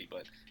copy,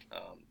 but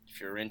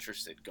if you're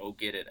interested, go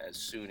get it as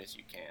soon as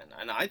you can.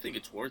 And I think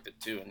it's worth it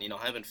too. And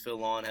having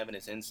Phil on, having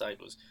his insight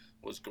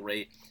was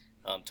great.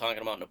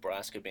 Talking about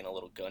Nebraska being a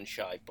little gun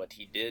shy, but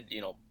he did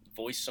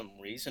voice some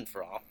reason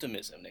for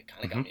optimism that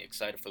kind of got me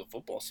excited for the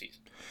football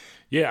season.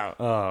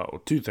 Yeah,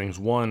 two things.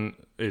 One,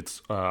 it's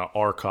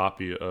our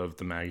copy of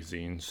the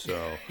magazine, so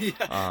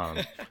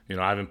I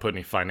haven't put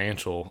any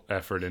financial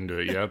effort into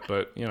it yet,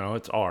 but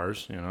it's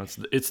ours.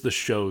 It's the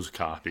show's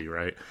copy,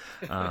 right?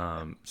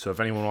 So if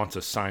anyone wants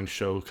a signed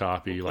show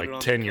copy, like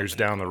 10 years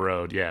down the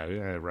road, yeah,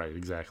 right,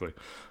 exactly.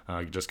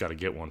 You just got to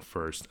get one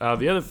first.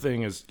 The other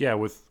thing is,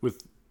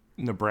 with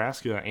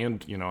Nebraska,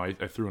 and I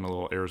threw in a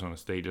little Arizona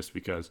State just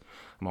because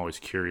I'm always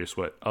curious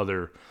what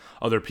other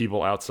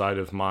people outside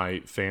of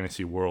my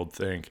fantasy world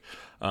think.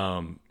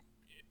 I'm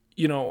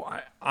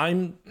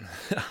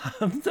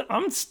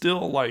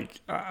still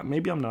like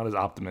maybe I'm not as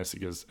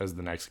optimistic as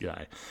the next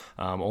guy,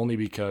 only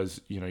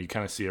because you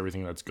kind of see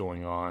everything that's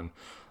going on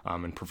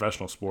in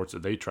professional sports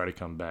that they try to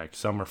come back.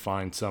 Some are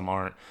fine, some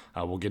aren't.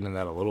 We'll get into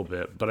that a little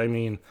bit, but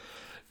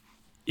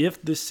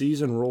if this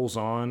season rolls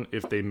on,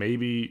 if they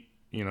maybe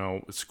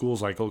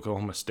schools like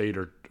Oklahoma State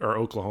or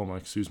Oklahoma,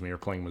 are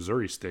playing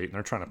Missouri State and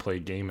they're trying to play a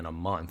game in a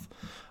month.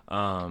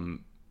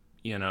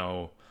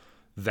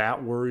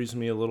 That worries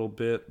me a little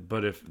bit.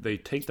 But if they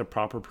take the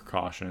proper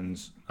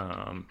precautions,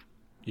 I'm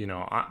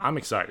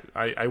excited.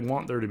 I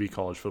want there to be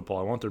college football.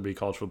 I want there to be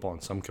college football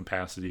in some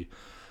capacity.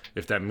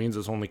 If that means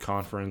it's only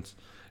conference,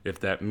 if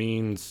that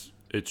means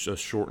it's a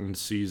shortened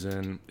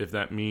season, if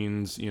that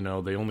means,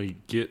 they only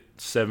get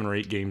 7 or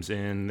 8 games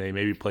in, they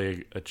maybe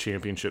play a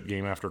championship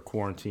game after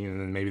quarantine,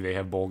 and then maybe they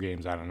have bowl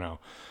games, I don't know.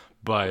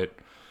 But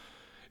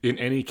in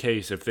any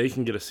case, if they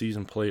can get a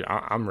season played,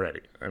 I'm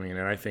ready.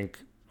 And I think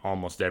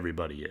almost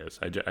everybody is.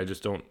 I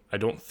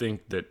don't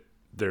think that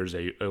there's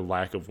a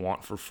lack of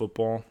want for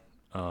football.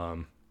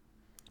 The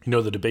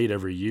debate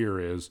every year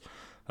is,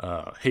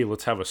 hey,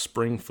 let's have a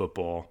spring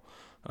football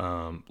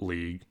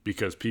league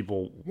because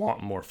people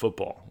want more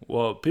football.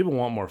 Well, people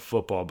want more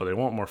football, but they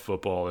want more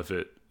football if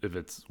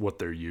it's what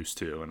they're used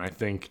to. And I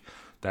think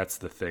that's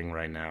the thing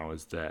right now,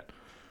 is that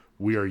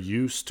we are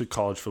used to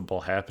college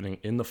football happening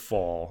in the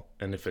fall,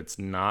 and if it's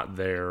not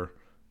there,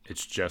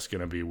 it's just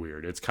going to be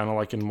weird. It's kind of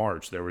like in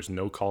March. There was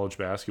no college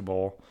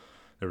basketball,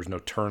 there was no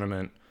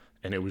tournament,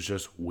 and it was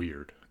just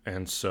weird.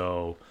 And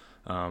so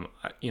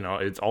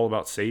it's all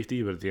about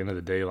safety, but at the end of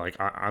the day,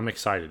 I'm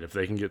excited. If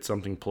they can get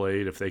something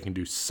played, if they can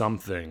do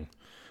something,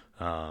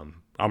 I'm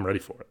ready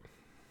for it.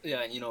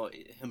 Yeah, and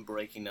him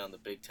breaking down the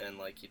Big Ten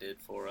like he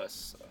did for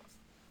us,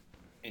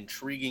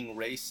 intriguing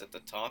race at the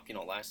top.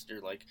 Last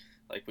year, like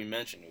we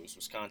mentioned, it was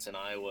Wisconsin,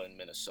 Iowa, and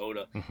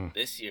Minnesota. Mm-hmm.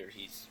 This year,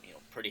 he's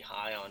pretty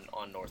high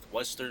on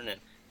Northwestern,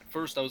 and at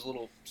first I was a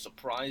little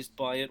surprised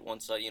by it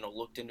once I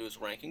looked into his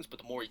rankings. But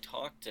the more he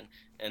talked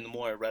and the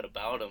more I read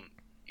about him,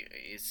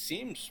 it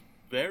seems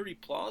very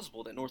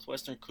plausible that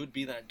Northwestern could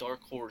be that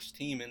dark horse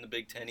team in the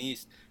Big Ten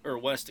East or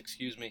West,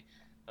 excuse me.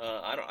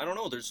 I don't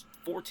know. There's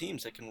 4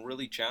 teams that can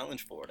really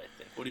challenge for it, I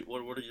think.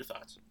 What are your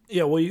thoughts?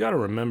 Yeah, well, you got to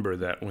remember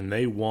that when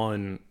they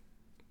won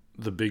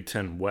the Big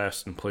Ten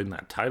West and played in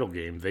that title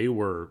game, they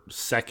were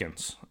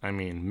seconds,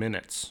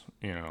 minutes,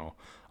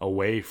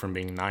 away from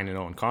being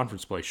 9-0 in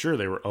conference play. Sure,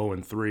 they were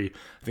 0-3.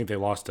 I think they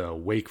lost to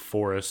Wake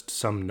Forest,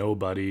 some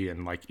nobody,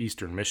 and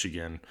Eastern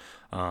Michigan,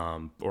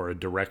 or a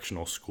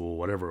directional school,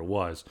 whatever it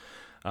was.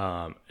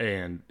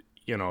 And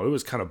it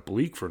was kind of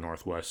bleak for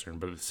Northwestern,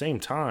 but at the same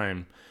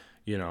time,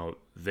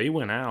 they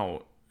went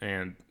out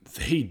and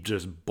they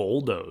just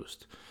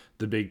bulldozed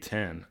the Big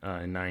Ten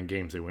in 9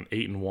 games. They went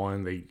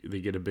 8-1. They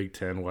get a Big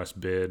Ten West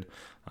bid,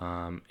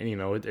 and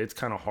it's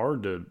kind of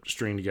hard to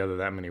string together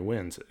that many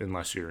wins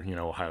unless you're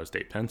Ohio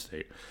State, Penn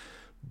State.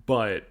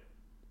 But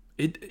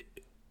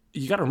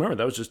you got to remember,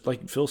 that was just,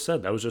 like Phil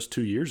said, that was just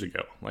 2 years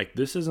ago.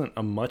 This isn't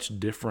a much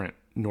different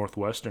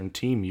Northwestern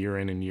team year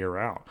in and year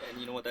out.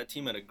 And you know what? That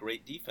team had a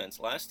great defense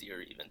last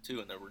year even, too,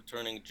 and they're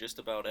returning just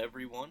about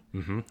everyone.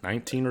 Mm-hmm.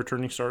 19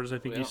 returning starters, I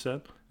think you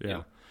said.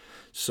 Yeah.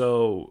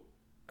 So,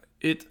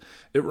 It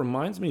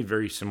reminds me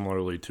very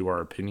similarly to our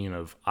opinion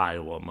of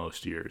Iowa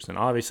most years. And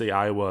obviously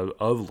Iowa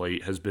of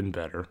late has been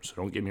better, so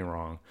don't get me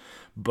wrong.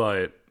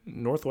 But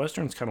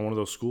Northwestern's kind of one of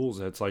those schools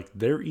that's like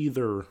they're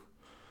either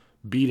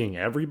beating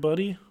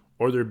everybody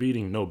or they're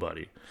beating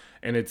nobody.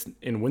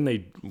 And when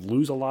they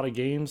lose a lot of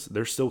games,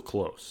 they're still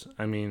close.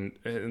 I mean,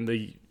 and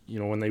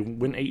when they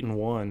win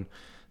 8-1,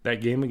 that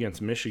game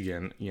against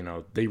Michigan,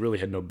 they really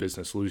had no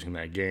business losing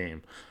that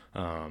game.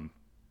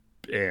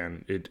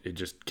 And it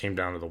just came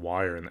down to the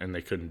wire, and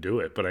they couldn't do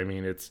it. But I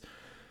mean,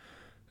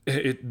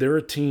 they're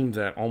a team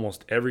that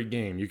almost every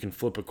game you can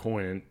flip a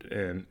coin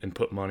and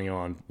put money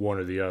on one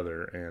or the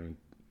other, and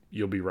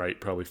you'll be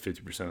right probably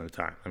 50% of the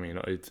time. I mean,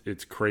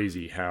 it's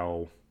crazy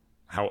how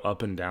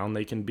up and down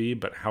they can be,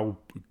 but how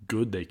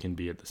good they can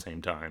be at the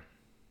same time.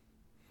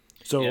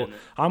 So yeah,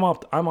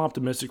 I'm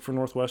optimistic for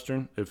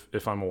Northwestern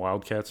if I'm a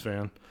Wildcats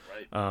fan.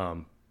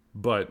 Right.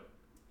 But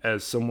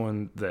as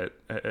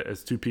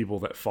two people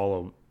that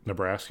follow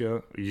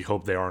Nebraska, you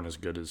hope they aren't as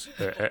good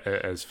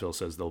as Phil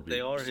says they'll be.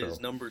 They are his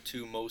number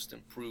 2 most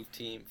improved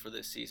team for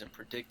this season,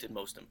 predicted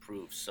most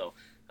improved. So,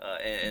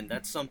 and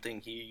that's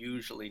something he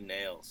usually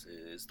nails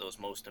is those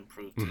most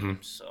improved teams.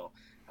 Mm-hmm. So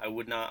I'm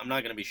not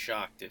going to be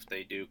shocked if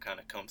they do kind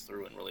of come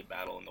through and really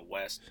battle in the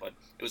West. But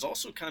it was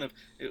also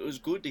it was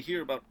good to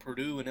hear about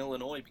Purdue and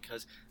Illinois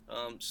because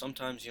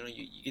sometimes you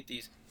get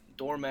these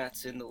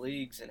doormats in the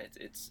leagues and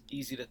it's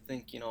easy to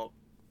think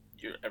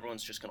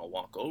everyone's just going to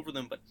walk over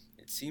them, but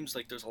it seems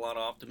like there's a lot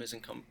of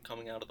optimism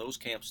coming out of those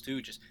camps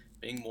too, just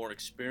being more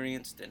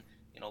experienced. And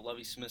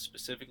Lovie Smith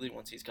specifically,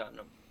 once he's gotten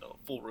a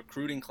full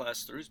recruiting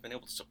class through, he's been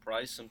able to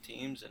surprise some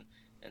teams,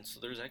 and so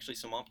there's actually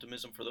some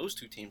optimism for those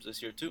 2 teams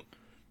this year too.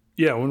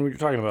 Yeah, when we're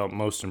talking about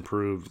most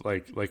improved,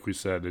 like we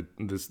said,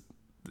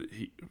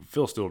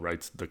 Phil Steele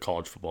writes the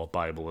college football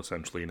Bible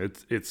essentially, and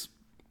it's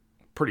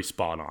pretty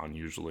spot on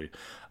usually.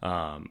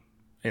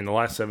 In the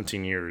last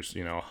 17 years,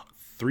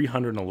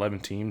 311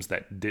 teams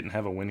that didn't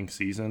have a winning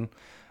season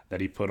that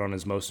he put on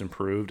his most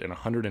improved, and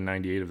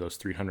 198 of those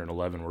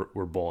 311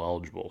 were bowl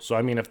eligible. So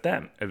I mean,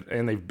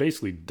 and they've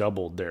basically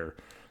doubled their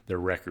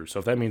record. So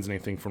if that means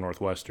anything for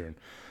Northwestern,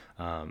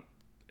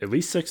 at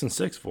least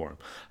 6-6 for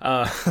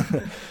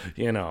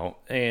him.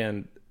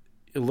 And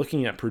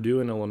looking at Purdue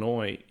and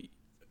Illinois,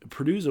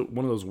 Purdue's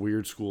one of those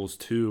weird schools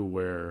too,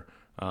 where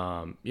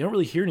you don't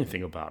really hear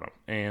anything about them.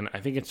 And I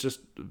think it's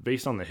just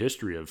based on the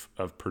history of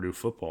Purdue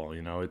football.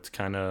 It's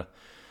kind of,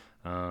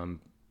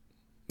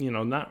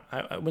 not,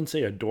 I wouldn't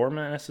say a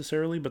doormat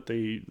necessarily, but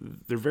they're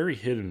very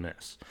hit and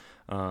miss.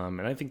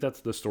 And I think that's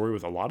the story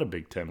with a lot of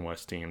Big Ten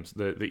West teams.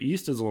 The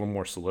East is a little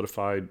more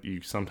solidified.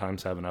 You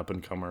sometimes have an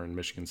up-and-comer in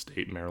Michigan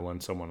State,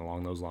 Maryland, someone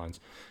along those lines.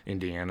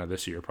 Indiana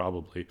this year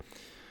probably.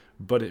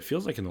 But it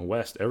feels like in the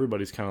West,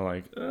 everybody's kind of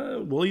like,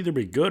 we'll either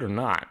be good or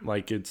not.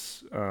 Like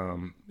it's,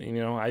 I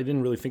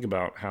didn't really think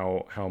about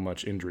how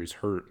much injuries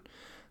hurt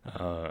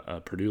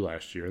Purdue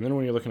last year. And then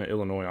when you're looking at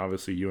Illinois,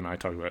 obviously you and I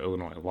talk about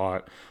Illinois a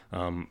lot.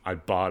 I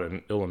bought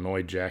an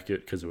Illinois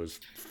jacket because it was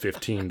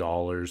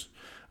 $15.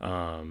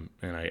 And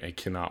I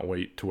cannot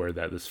wait to wear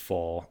that this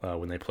fall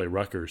when they play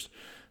Rutgers.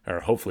 Or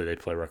hopefully they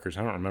play Rutgers.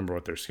 I don't remember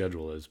what their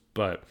schedule is.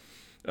 But,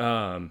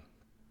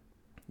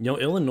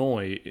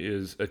 Illinois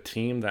is a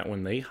team that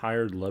when they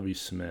hired Lovie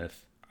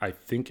Smith, I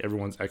think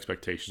everyone's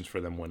expectations for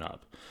them went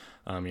up.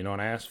 And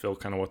I asked Phil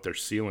kind of what their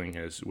ceiling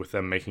is with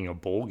them making a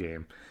bowl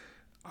game.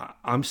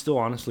 I'm still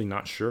honestly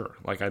not sure.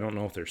 Like, I don't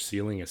know if their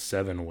ceiling is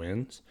 7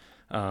 wins,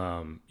 in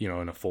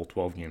a full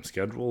 12-game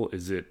schedule.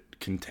 Is it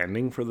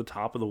contending for the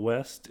top of the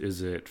West?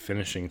 Is it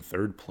finishing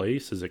 3rd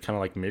place? Is it kind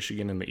of like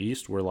Michigan in the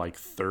East where, like,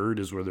 3rd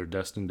is where they're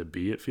destined to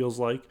be, it feels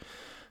like?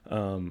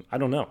 I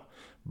don't know.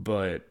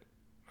 But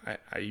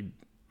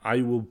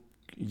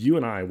you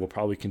and I will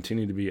probably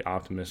continue to be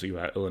optimistic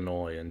about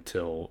Illinois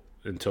until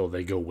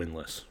they go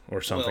winless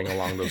or something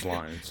along those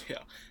lines. Yeah.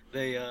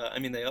 They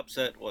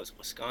upset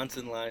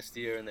Wisconsin last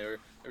year, and they're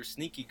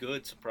sneaky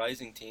good,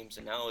 surprising teams,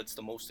 and now it's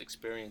the most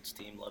experienced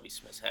team Lovie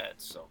Smith's had.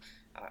 So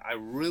I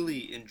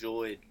really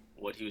enjoyed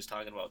what he was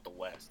talking about the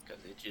West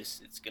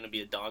because it's going to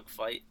be a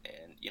dogfight,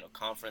 and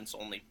conference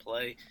only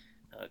play.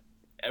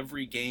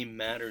 Every game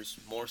matters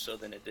more so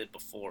than it did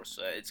before,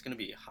 so it's going to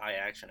be high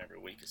action every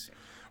week, it seems.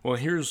 Well,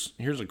 here's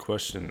a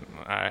question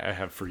I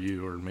have for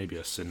you, or maybe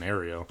a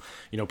scenario.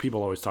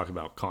 People always talk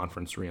about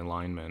conference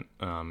realignment,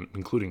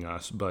 including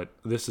us, but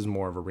this is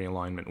more of a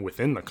realignment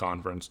within the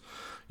conference.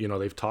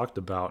 They've talked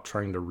about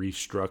trying to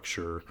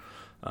restructure,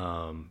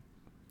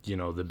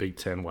 the Big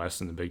Ten West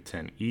and the Big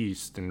Ten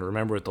East. And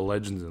remember, with the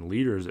Legends and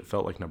Leaders, it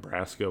felt like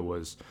Nebraska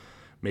was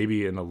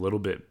maybe in a little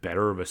bit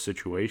better of a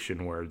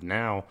situation, where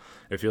now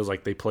it feels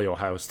like they play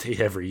Ohio State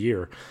every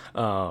year.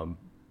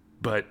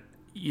 But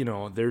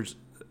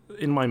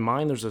in my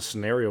mind, there's a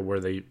scenario where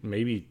they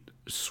maybe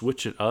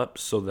switch it up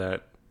so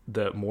that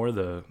the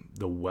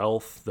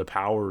wealth, the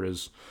power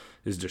is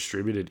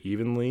distributed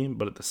evenly,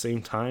 but at the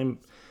same time,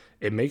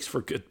 it makes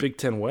for good Big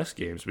Ten West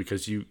games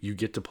because you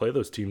get to play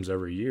those teams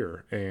every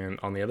year. And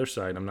on the other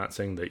side, I'm not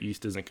saying the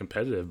East isn't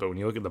competitive, but when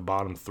you look at the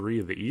bottom 3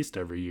 of the East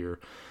every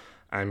year,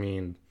 I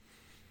mean,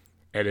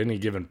 at any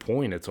given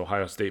point, it's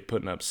Ohio State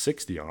putting up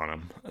 60 on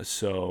them.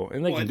 So,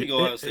 and they I can think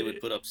Ohio State would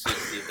put up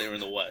 60 if they were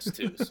in the West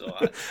too. So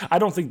I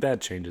don't think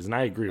that changes, and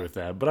I agree with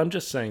that. But I'm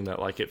just saying that,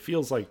 like, it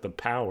feels like the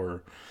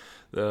power's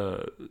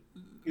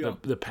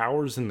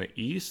in the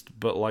East,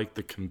 but like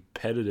the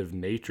competitive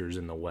nature's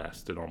in the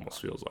West. It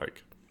almost feels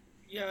like.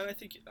 Yeah, I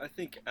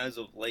think as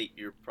of late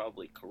you're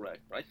probably correct.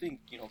 But I think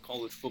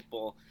college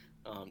football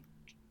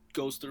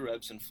goes through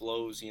ebbs and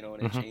flows, and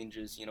it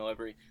changes,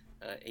 every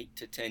 8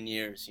 to 10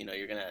 years,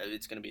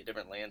 it's gonna be a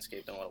different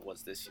landscape than what it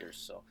was this year.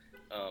 So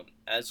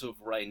as of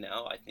right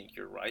now, I think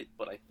you're right,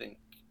 but I think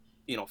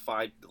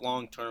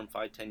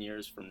 5-10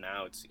 years from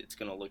now, it's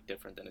gonna look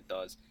different than it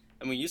does.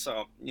 I mean, you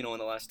saw in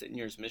the last 10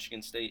 years,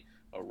 Michigan State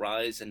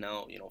rise and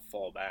now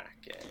fall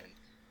back, and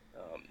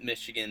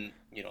Michigan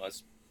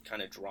has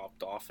kind of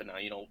dropped off, and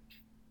now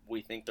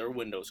we think their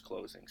window's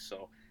closing.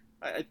 So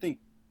I think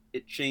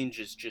it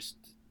changes just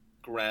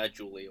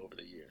gradually over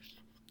the years.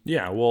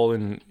 Yeah, well,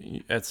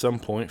 and at some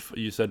point,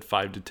 you said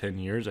 5 to 10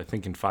 years. I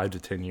think in 5 to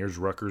 10 years,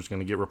 Rutgers going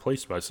to get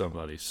replaced by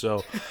somebody.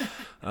 So,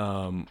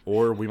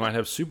 or we might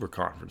have super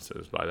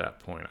conferences by that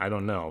point. I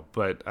don't know.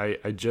 But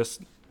I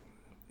just,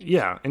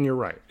 yeah, and you're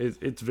right.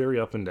 It's very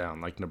up and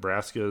down. Like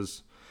Nebraska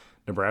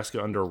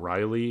under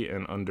Riley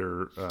and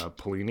under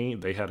Pelini,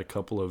 they had a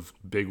couple of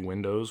big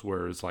windows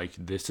where it's like,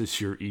 this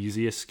is your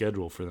easiest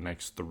schedule for the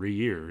next 3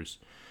 years.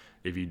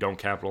 If you don't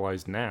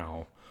capitalize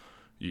now,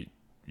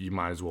 you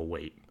might as well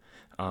wait.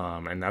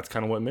 And that's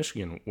kind of what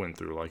Michigan went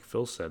through. Like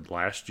Phil said,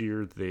 last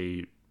year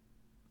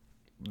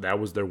that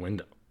was their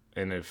window.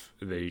 And if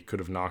they could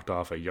have knocked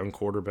off a young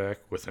quarterback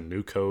with a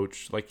new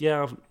coach, like,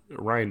 yeah,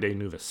 Ryan Day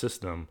knew the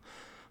system,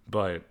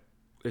 but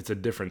it's a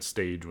different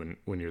stage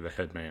when you're the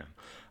head man.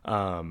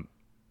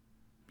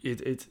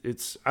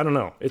 It's I don't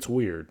know. It's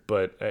weird,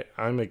 but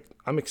I'm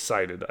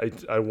excited.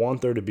 I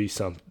want there to be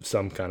some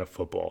kind of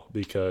football,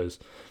 because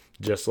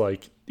just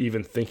like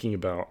even thinking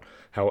about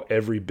how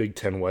every Big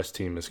Ten West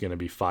team is going to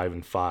be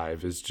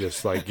 5-5 is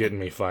just like getting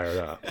me fired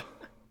up.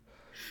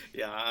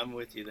 Yeah, I'm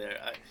with you there.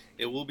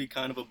 It will be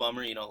kind of a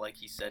bummer, like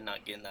he said,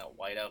 not getting that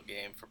whiteout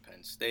game for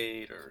Penn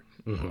State or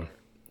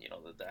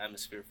the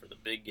atmosphere for the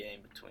big game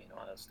between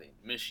Ohio State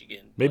and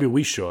Michigan. Maybe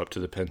we show up to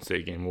the Penn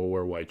State game. We'll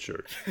wear white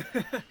shirts.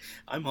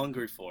 I'm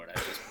hungry for it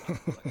at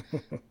this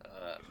point.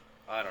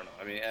 I don't know.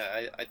 I mean,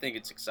 I think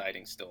it's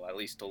exciting still, at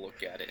least to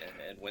look at it.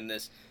 And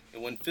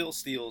when Phil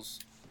Steele's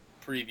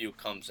preview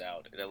comes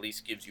out, it at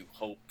least gives you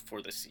hope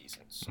for the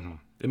season. So.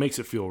 It makes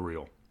it feel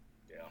real.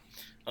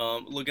 Yeah.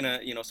 Looking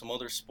at some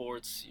other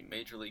sports,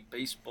 Major League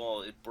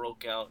Baseball, it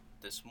broke out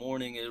this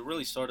morning. It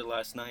really started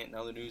last night.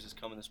 Now the news is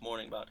coming this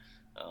morning about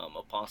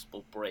a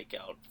possible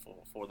breakout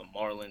for the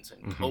Marlins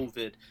and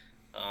COVID.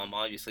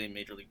 Obviously,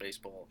 Major League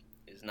Baseball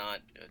is not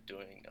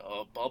doing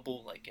a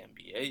bubble like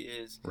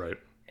NBA is. Right.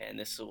 And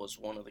this was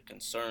one of the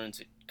concerns.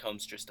 It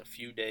comes just a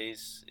few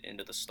days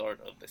into the start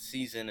of the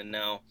season, and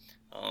now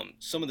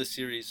some of the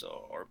series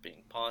are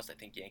being paused. I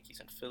think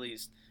Yankees and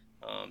Phillies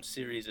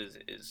series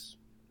is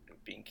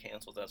being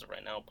canceled as of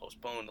right now,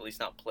 postponed, at least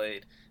not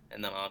played.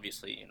 And then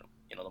obviously,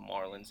 the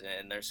Marlins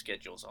and their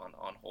schedule's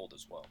on hold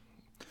as well.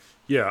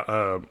 Yeah,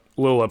 a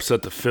little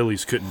upset the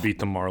Phillies couldn't beat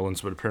the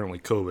Marlins, but apparently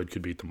COVID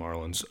could beat the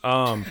Marlins.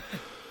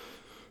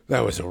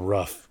 That was a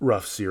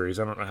rough series.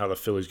 I don't know how the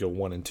Phillies go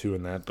 1-2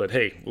 in that, but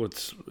hey,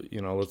 let's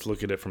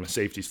look at it from a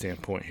safety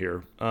standpoint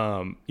here.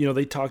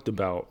 They talked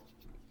about,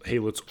 hey,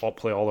 let's all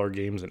play all our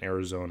games in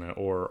Arizona,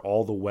 or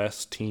all the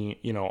West team,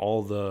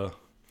 all the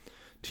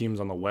teams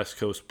on the West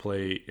Coast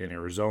play in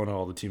Arizona,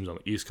 all the teams on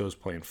the East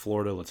Coast play in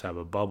Florida. Let's have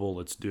a bubble.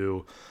 Let's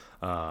do,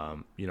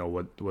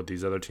 what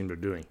these other teams are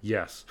doing.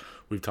 Yes,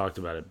 we've talked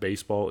about it.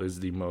 Baseball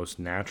is the most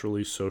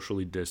naturally,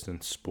 socially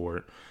distanced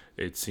sport.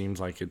 It seems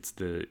like it's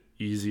the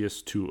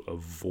easiest to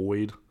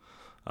avoid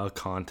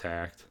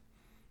contact,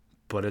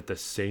 but at the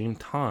same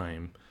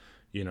time,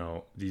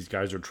 these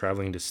guys are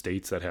traveling to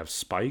states that have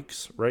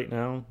spikes right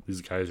now.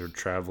 These guys are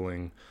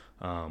traveling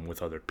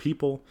with other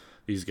people.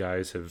 These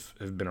guys have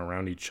been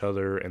around each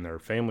other and their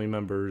family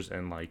members,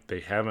 and like they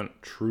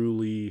haven't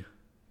truly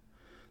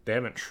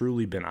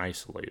been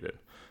isolated.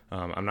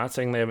 I'm not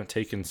saying they haven't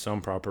taken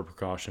some proper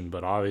precaution,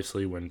 but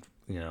obviously when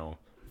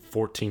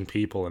 14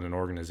 people in an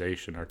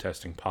organization are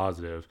testing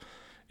positive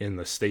in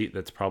the state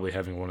that's probably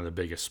having one of the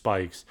biggest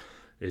spikes,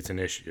 it's an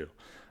issue.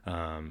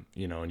 And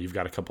you've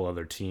got a couple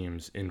other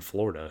teams in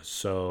Florida.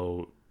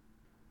 So,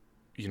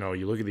 you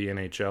look at the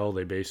NHL,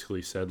 they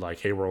basically said like,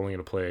 hey, we're only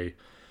going to play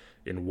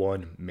in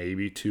one,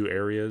 maybe two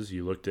areas.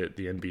 You looked at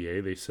the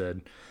NBA, they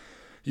said,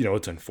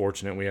 it's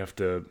unfortunate we have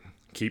to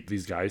keep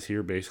these guys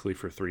here basically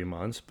for 3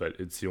 months, but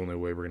it's the only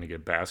way we're going to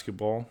get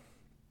basketball.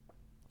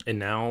 And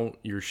now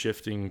you're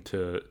shifting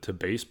to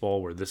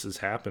baseball where this is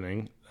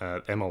happening.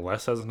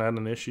 MLS hasn't had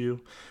an issue.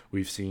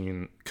 We've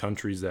seen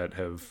countries that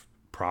have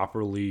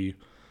properly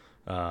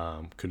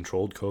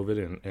controlled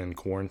COVID and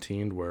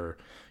quarantined where,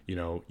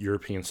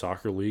 European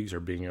soccer leagues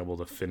are being able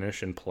to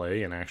finish and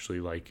play and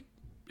actually like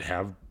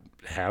have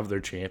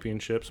their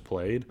championships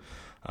played.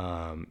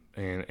 And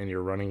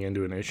you're running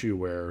into an issue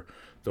where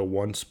the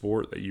one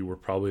sport that you were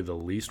probably the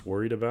least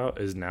worried about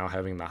is now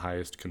having the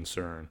highest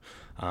concern.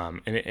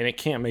 And it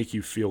can't make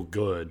you feel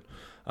good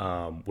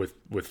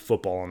with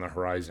football on the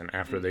horizon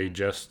after they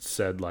just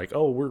said, like,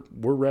 oh,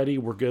 we're ready,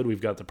 we're good,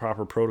 we've got the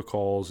proper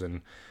protocols,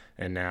 and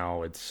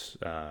now it's,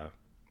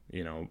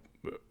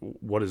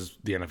 what does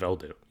the NFL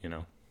do,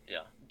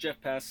 Yeah. Jeff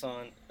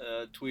Passan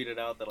tweeted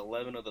out that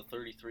 11 of the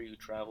 33 who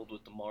traveled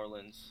with the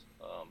Marlins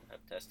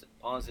have tested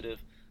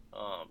positive.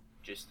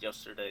 Just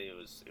yesterday, it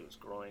was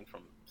growing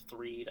from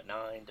 3 to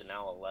 9 to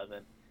now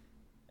 11.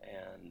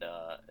 And,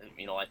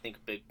 I think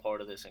a big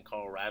part of this, and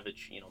Carl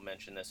Ravitch,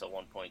 mentioned this at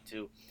one point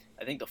too,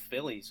 I think the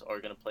Phillies are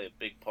going to play a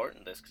big part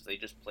in this because they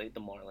just played the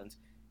Marlins.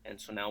 And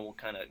so now we'll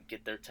kind of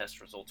get their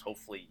test results,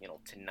 hopefully,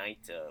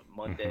 tonight,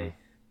 Monday,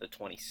 the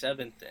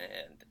 27th.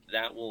 And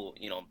that will,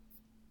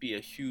 be a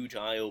huge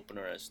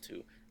eye-opener as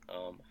to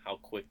how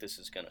quick this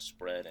is going to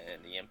spread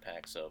and the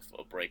impacts of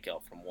a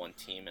breakout from one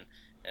team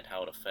and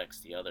how it affects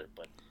the other.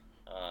 But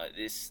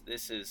this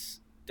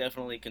is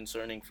definitely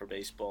concerning for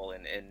baseball.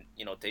 And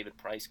David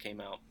Price came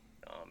out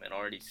and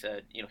already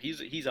said,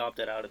 he's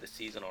opted out of the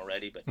season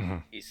already, but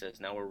he says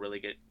now we're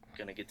really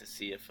going to get to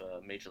see if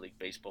Major League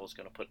Baseball is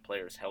going to put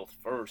players' health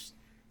first.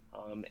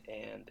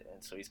 And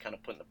so he's kind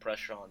of putting the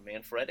pressure on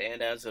Manfred.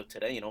 And as of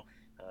today,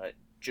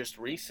 just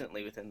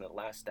recently, within the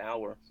last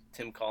hour,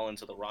 Tim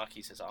Collins of the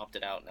Rockies has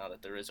opted out now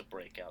that there is a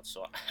breakout.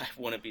 So I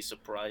wouldn't be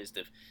surprised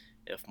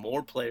if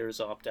more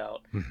players opt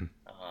out.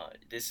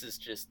 This is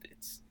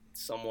it's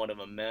somewhat of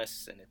a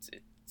mess, and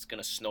it's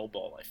going to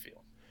snowball, I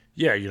feel.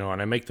 Yeah,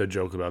 and I make the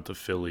joke about the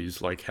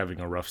Phillies, like, having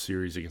a rough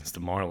series against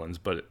the Marlins,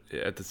 but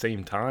at the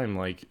same time,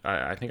 like,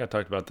 I think I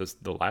talked about this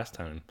the last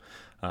time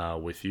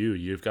with you.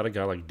 You've got a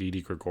guy like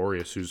Didi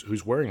Gregorius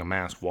who's wearing a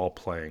mask while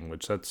playing,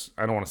 which I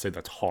don't want to say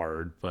that's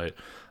hard, but,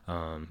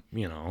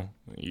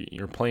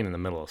 you're playing in the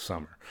middle of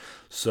summer.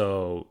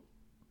 So,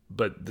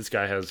 but this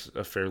guy has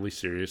a fairly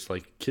serious,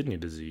 like, kidney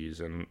disease,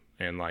 and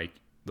like,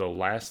 the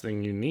last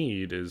thing you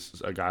need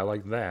is a guy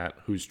like that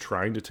who's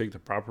trying to take the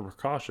proper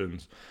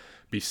precautions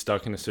be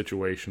stuck in a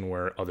situation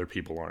where other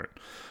people aren't.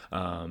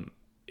 And,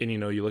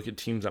 you look at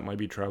teams that might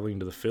be traveling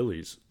to the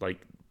Phillies.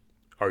 Like,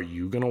 are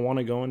you going to want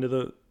to go into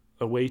the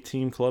away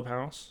team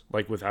clubhouse,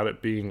 like, without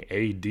it being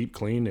A, deep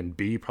cleaned, and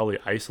B, probably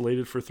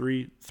isolated for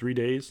three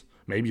days,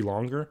 maybe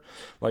longer?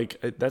 Like,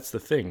 that's the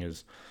thing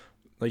is,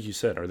 like you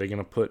said, are they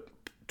going to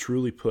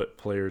truly put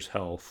players'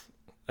 health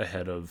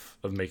ahead of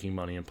making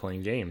money and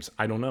playing games?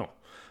 I don't know.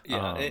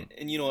 Yeah,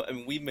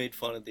 and we've made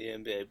fun of the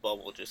NBA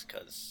bubble just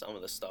because some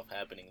of the stuff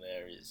happening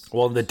there is...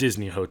 Well, the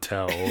Disney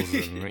hotels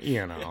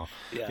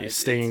and,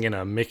 staying in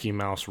a Mickey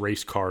Mouse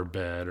race car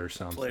bed or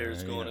something.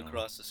 Players going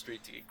across the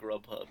street to get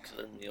Grubhub because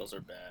their meals are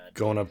bad.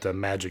 Going up to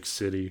Magic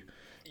City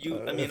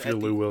if you're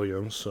Lou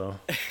Williams, so...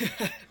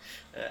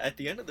 At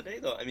the end of the day,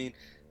 though,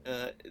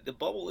 the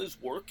bubble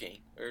is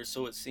working, or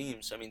so it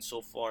seems.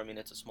 So far,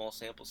 it's a small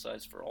sample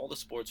size for all the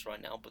sports right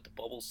now, but the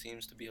bubble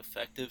seems to be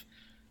effective.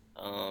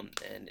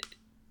 And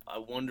I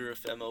wonder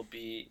if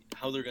MLB,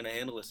 how they're going to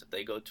handle this, if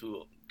they go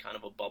to kind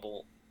of a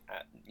bubble,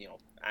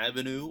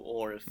 avenue,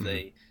 or if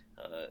they,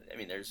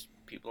 there's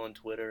people on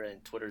Twitter,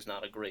 and Twitter's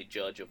not a great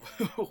judge of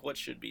what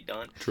should be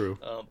done. True.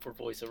 For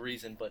voice of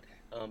reason, but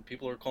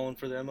people are calling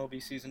for the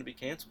MLB season to be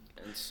canceled,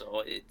 and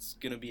so it's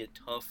going to be a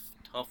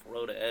tough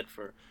road ahead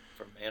for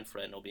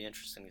Manfred, and it'll be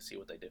interesting to see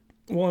what they do.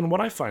 Well, and what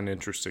I find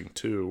interesting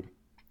too,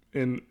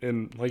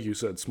 in like you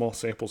said, small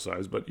sample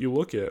size, but you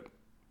look at,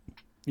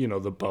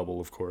 the bubble,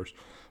 of course,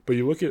 but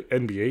you look at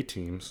NBA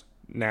teams,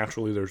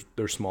 naturally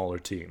they're smaller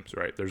teams,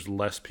 right? There's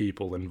less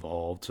people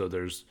involved, so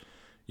there's,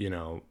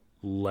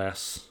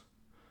 less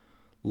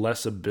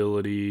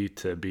ability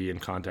to be in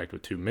contact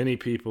with too many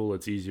people.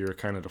 It's easier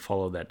kind of to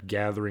follow that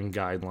gathering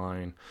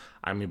guideline.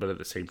 But at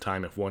the same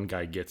time, if one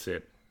guy gets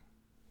it,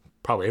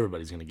 probably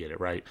everybody's going to get it,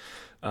 right?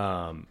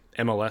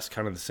 MLS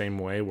kind of the same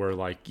way, where,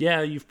 like,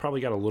 yeah, you've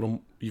got a little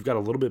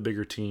bit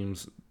bigger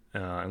teams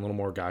and a little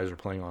more guys are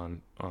playing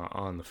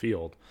on the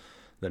field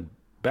than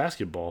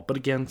basketball. But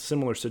again,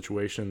 similar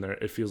situation there.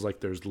 It feels like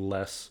there's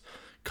less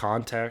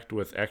contact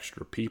with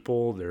extra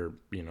people. They're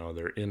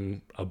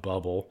in a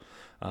bubble,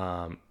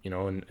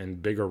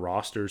 and bigger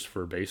rosters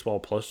for baseball,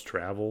 plus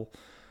travel,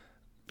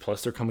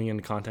 plus they're coming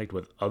into contact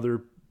with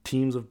other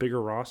teams of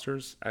bigger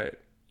rosters.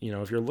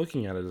 If you're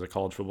looking at it as a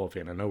college football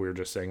fan, I know we were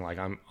just saying, like,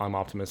 I'm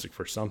optimistic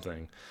for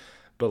something,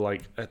 but,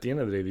 like, at the end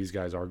of the day, these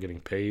guys are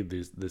getting paid.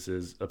 This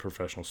is a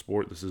professional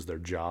sport. This is their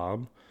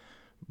job.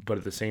 But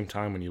at the same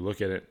time, when you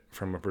look at it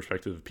from a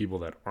perspective of people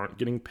that aren't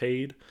getting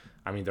paid,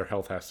 their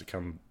health has to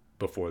come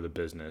before the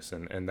business.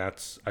 And I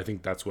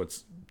think that's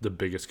what's the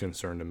biggest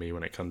concern to me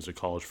when it comes to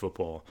college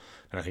football.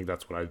 And I think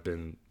that's what I've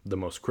been the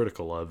most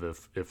critical of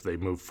if they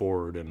move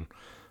forward and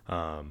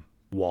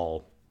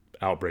while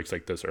outbreaks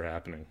like this are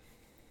happening.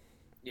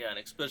 Yeah, and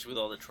especially with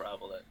all the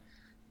travel that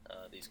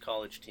these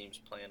college teams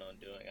plan on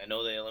doing. I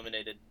know they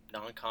eliminated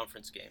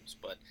non-conference games,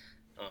 but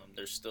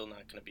there's still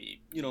not going to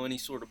be, any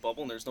sort of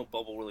bubble, and there's no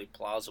bubble really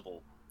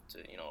plausible to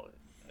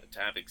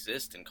have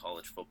exist in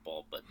college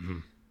football. But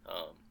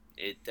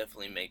it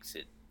definitely makes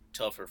it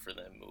tougher for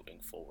them moving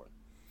forward.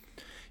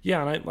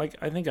 Yeah, and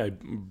I think I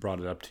brought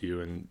it up to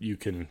you, and you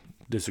can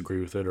disagree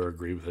with it or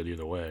agree with it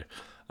either way.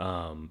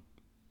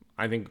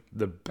 I think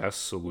the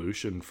best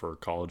solution for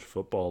college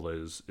football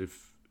is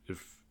if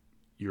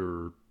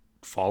you're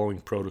following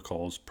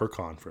protocols per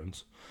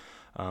conference,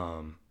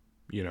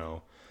 you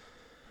know,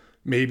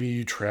 maybe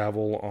you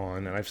travel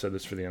on, and I've said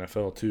this for the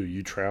NFL too,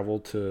 you travel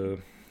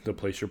to the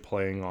place you're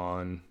playing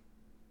on,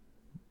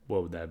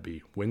 what would that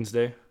be,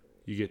 Wednesday?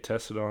 You get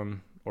tested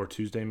on, or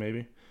Tuesday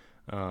maybe.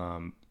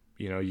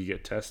 You know, you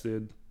get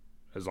tested.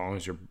 As long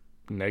as you're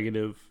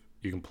negative,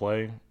 you can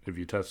play. If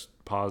you test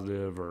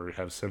positive or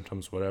have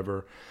symptoms,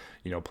 whatever,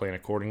 you know, plan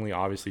accordingly.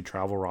 Obviously,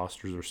 travel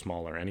rosters are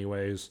smaller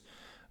anyways.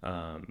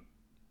 So,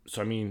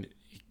 I mean,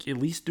 at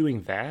least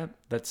doing that,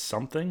 that's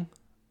something.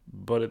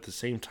 But at the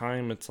same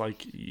time, it's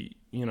like,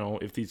 you know,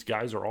 if these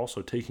guys are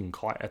also taking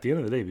class, at the end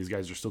of the day, these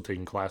guys are still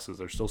taking classes.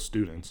 They're still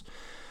students.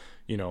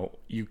 You know,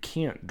 you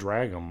can't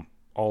drag them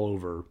all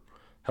over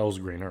hell's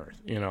green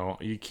earth. You know,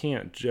 you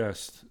can't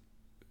just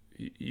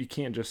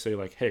say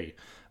like, hey,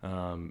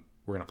 we're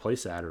going to play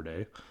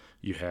Saturday.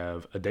 You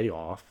have a day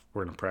off.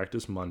 We're going to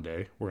practice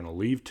Monday. We're going to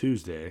leave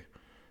Tuesday.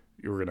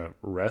 You're going to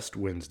rest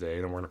Wednesday.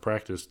 And then we're going to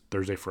practice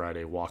Thursday,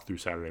 Friday, walk through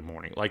Saturday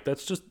morning. Like,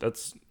 that's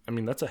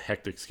a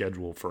hectic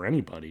schedule for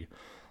anybody,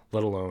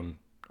 let alone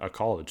a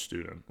college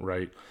student,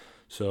 right?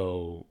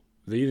 So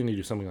they either need to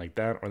do something like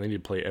that, or they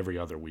need to play every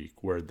other week,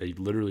 where they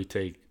literally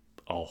take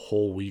a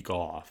whole week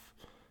off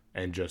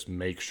and just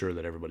make sure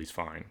that everybody's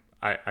fine.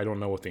 I don't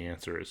know what the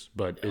answer is,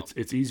 but yeah.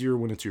 It's easier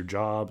when it's your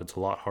job. It's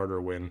a lot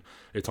harder when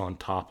it's on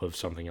top of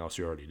something else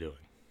you're already doing.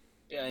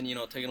 Yeah, and, you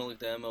know, taking a look at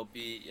the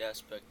MLB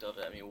aspect of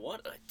it, I mean,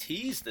 what a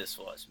tease this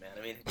was, man.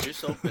 I mean, it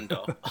just opened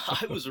up.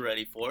 I was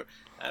ready for it.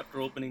 After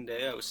opening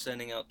day, I was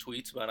sending out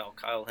tweets about how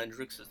Kyle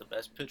Hendricks is the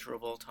best pitcher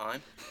of all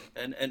time.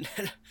 And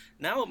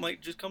now it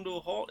might just come to a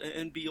halt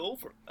and be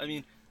over. I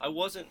mean, I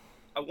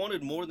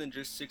wanted more than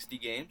just 60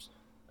 games.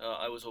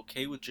 I was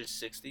okay with just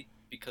 60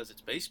 because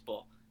it's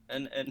baseball.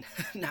 And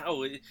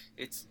now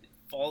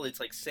it's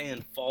like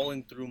sand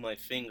falling through my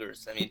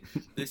fingers. I mean,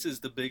 this is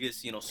the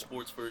biggest, you know,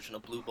 sports version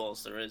of blue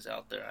balls there is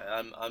out there.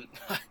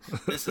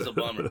 This is a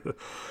bummer.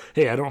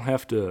 Hey, I don't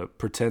have to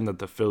pretend that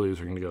the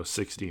Phillies are going to go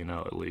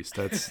 60-0 at least.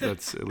 That's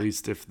at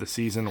least if the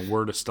season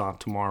were to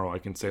stop tomorrow, I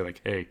can say like,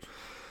 hey,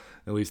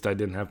 at least I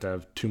didn't have to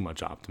have too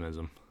much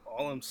optimism.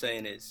 All I'm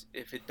saying is,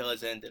 if it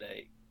does end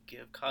today,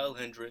 give Kyle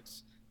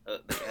Hendricks the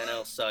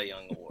NL Cy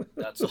Young Award.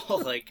 That's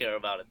all I care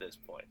about at this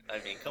point. I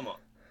mean, come on.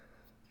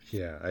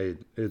 Yeah,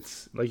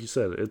 it's like you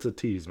said, it's a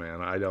tease,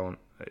 man.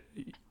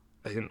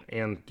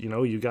 And you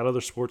know, you got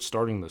other sports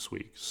starting this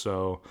week.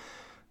 So,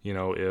 you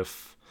know,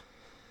 if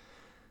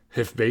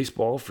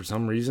baseball for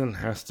some reason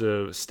has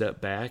to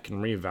step back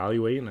and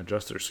reevaluate and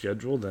adjust their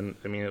schedule, then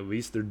I mean, at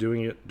least they're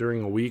doing it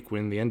during a week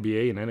when the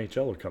NBA and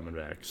NHL are coming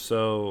back.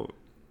 So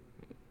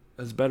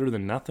that's better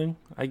than nothing,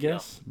 I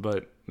guess, yeah.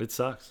 But it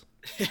sucks.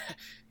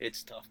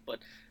 It's tough, but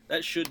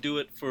that should do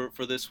it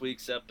for this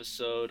week's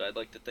episode. I'd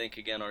like to thank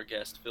again our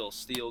guest, Phil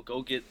Steele.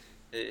 Go get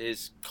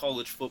his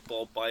college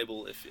football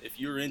Bible. If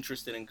you're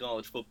interested in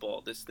college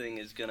football, this thing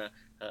is going to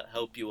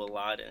help you a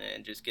lot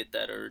and just get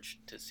that urge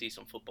to see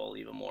some football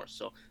even more.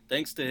 So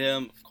thanks to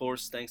him. Of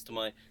course, thanks to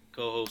my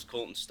co-host,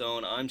 Colton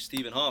Stone. I'm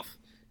Stephen Huff.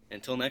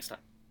 Until next time.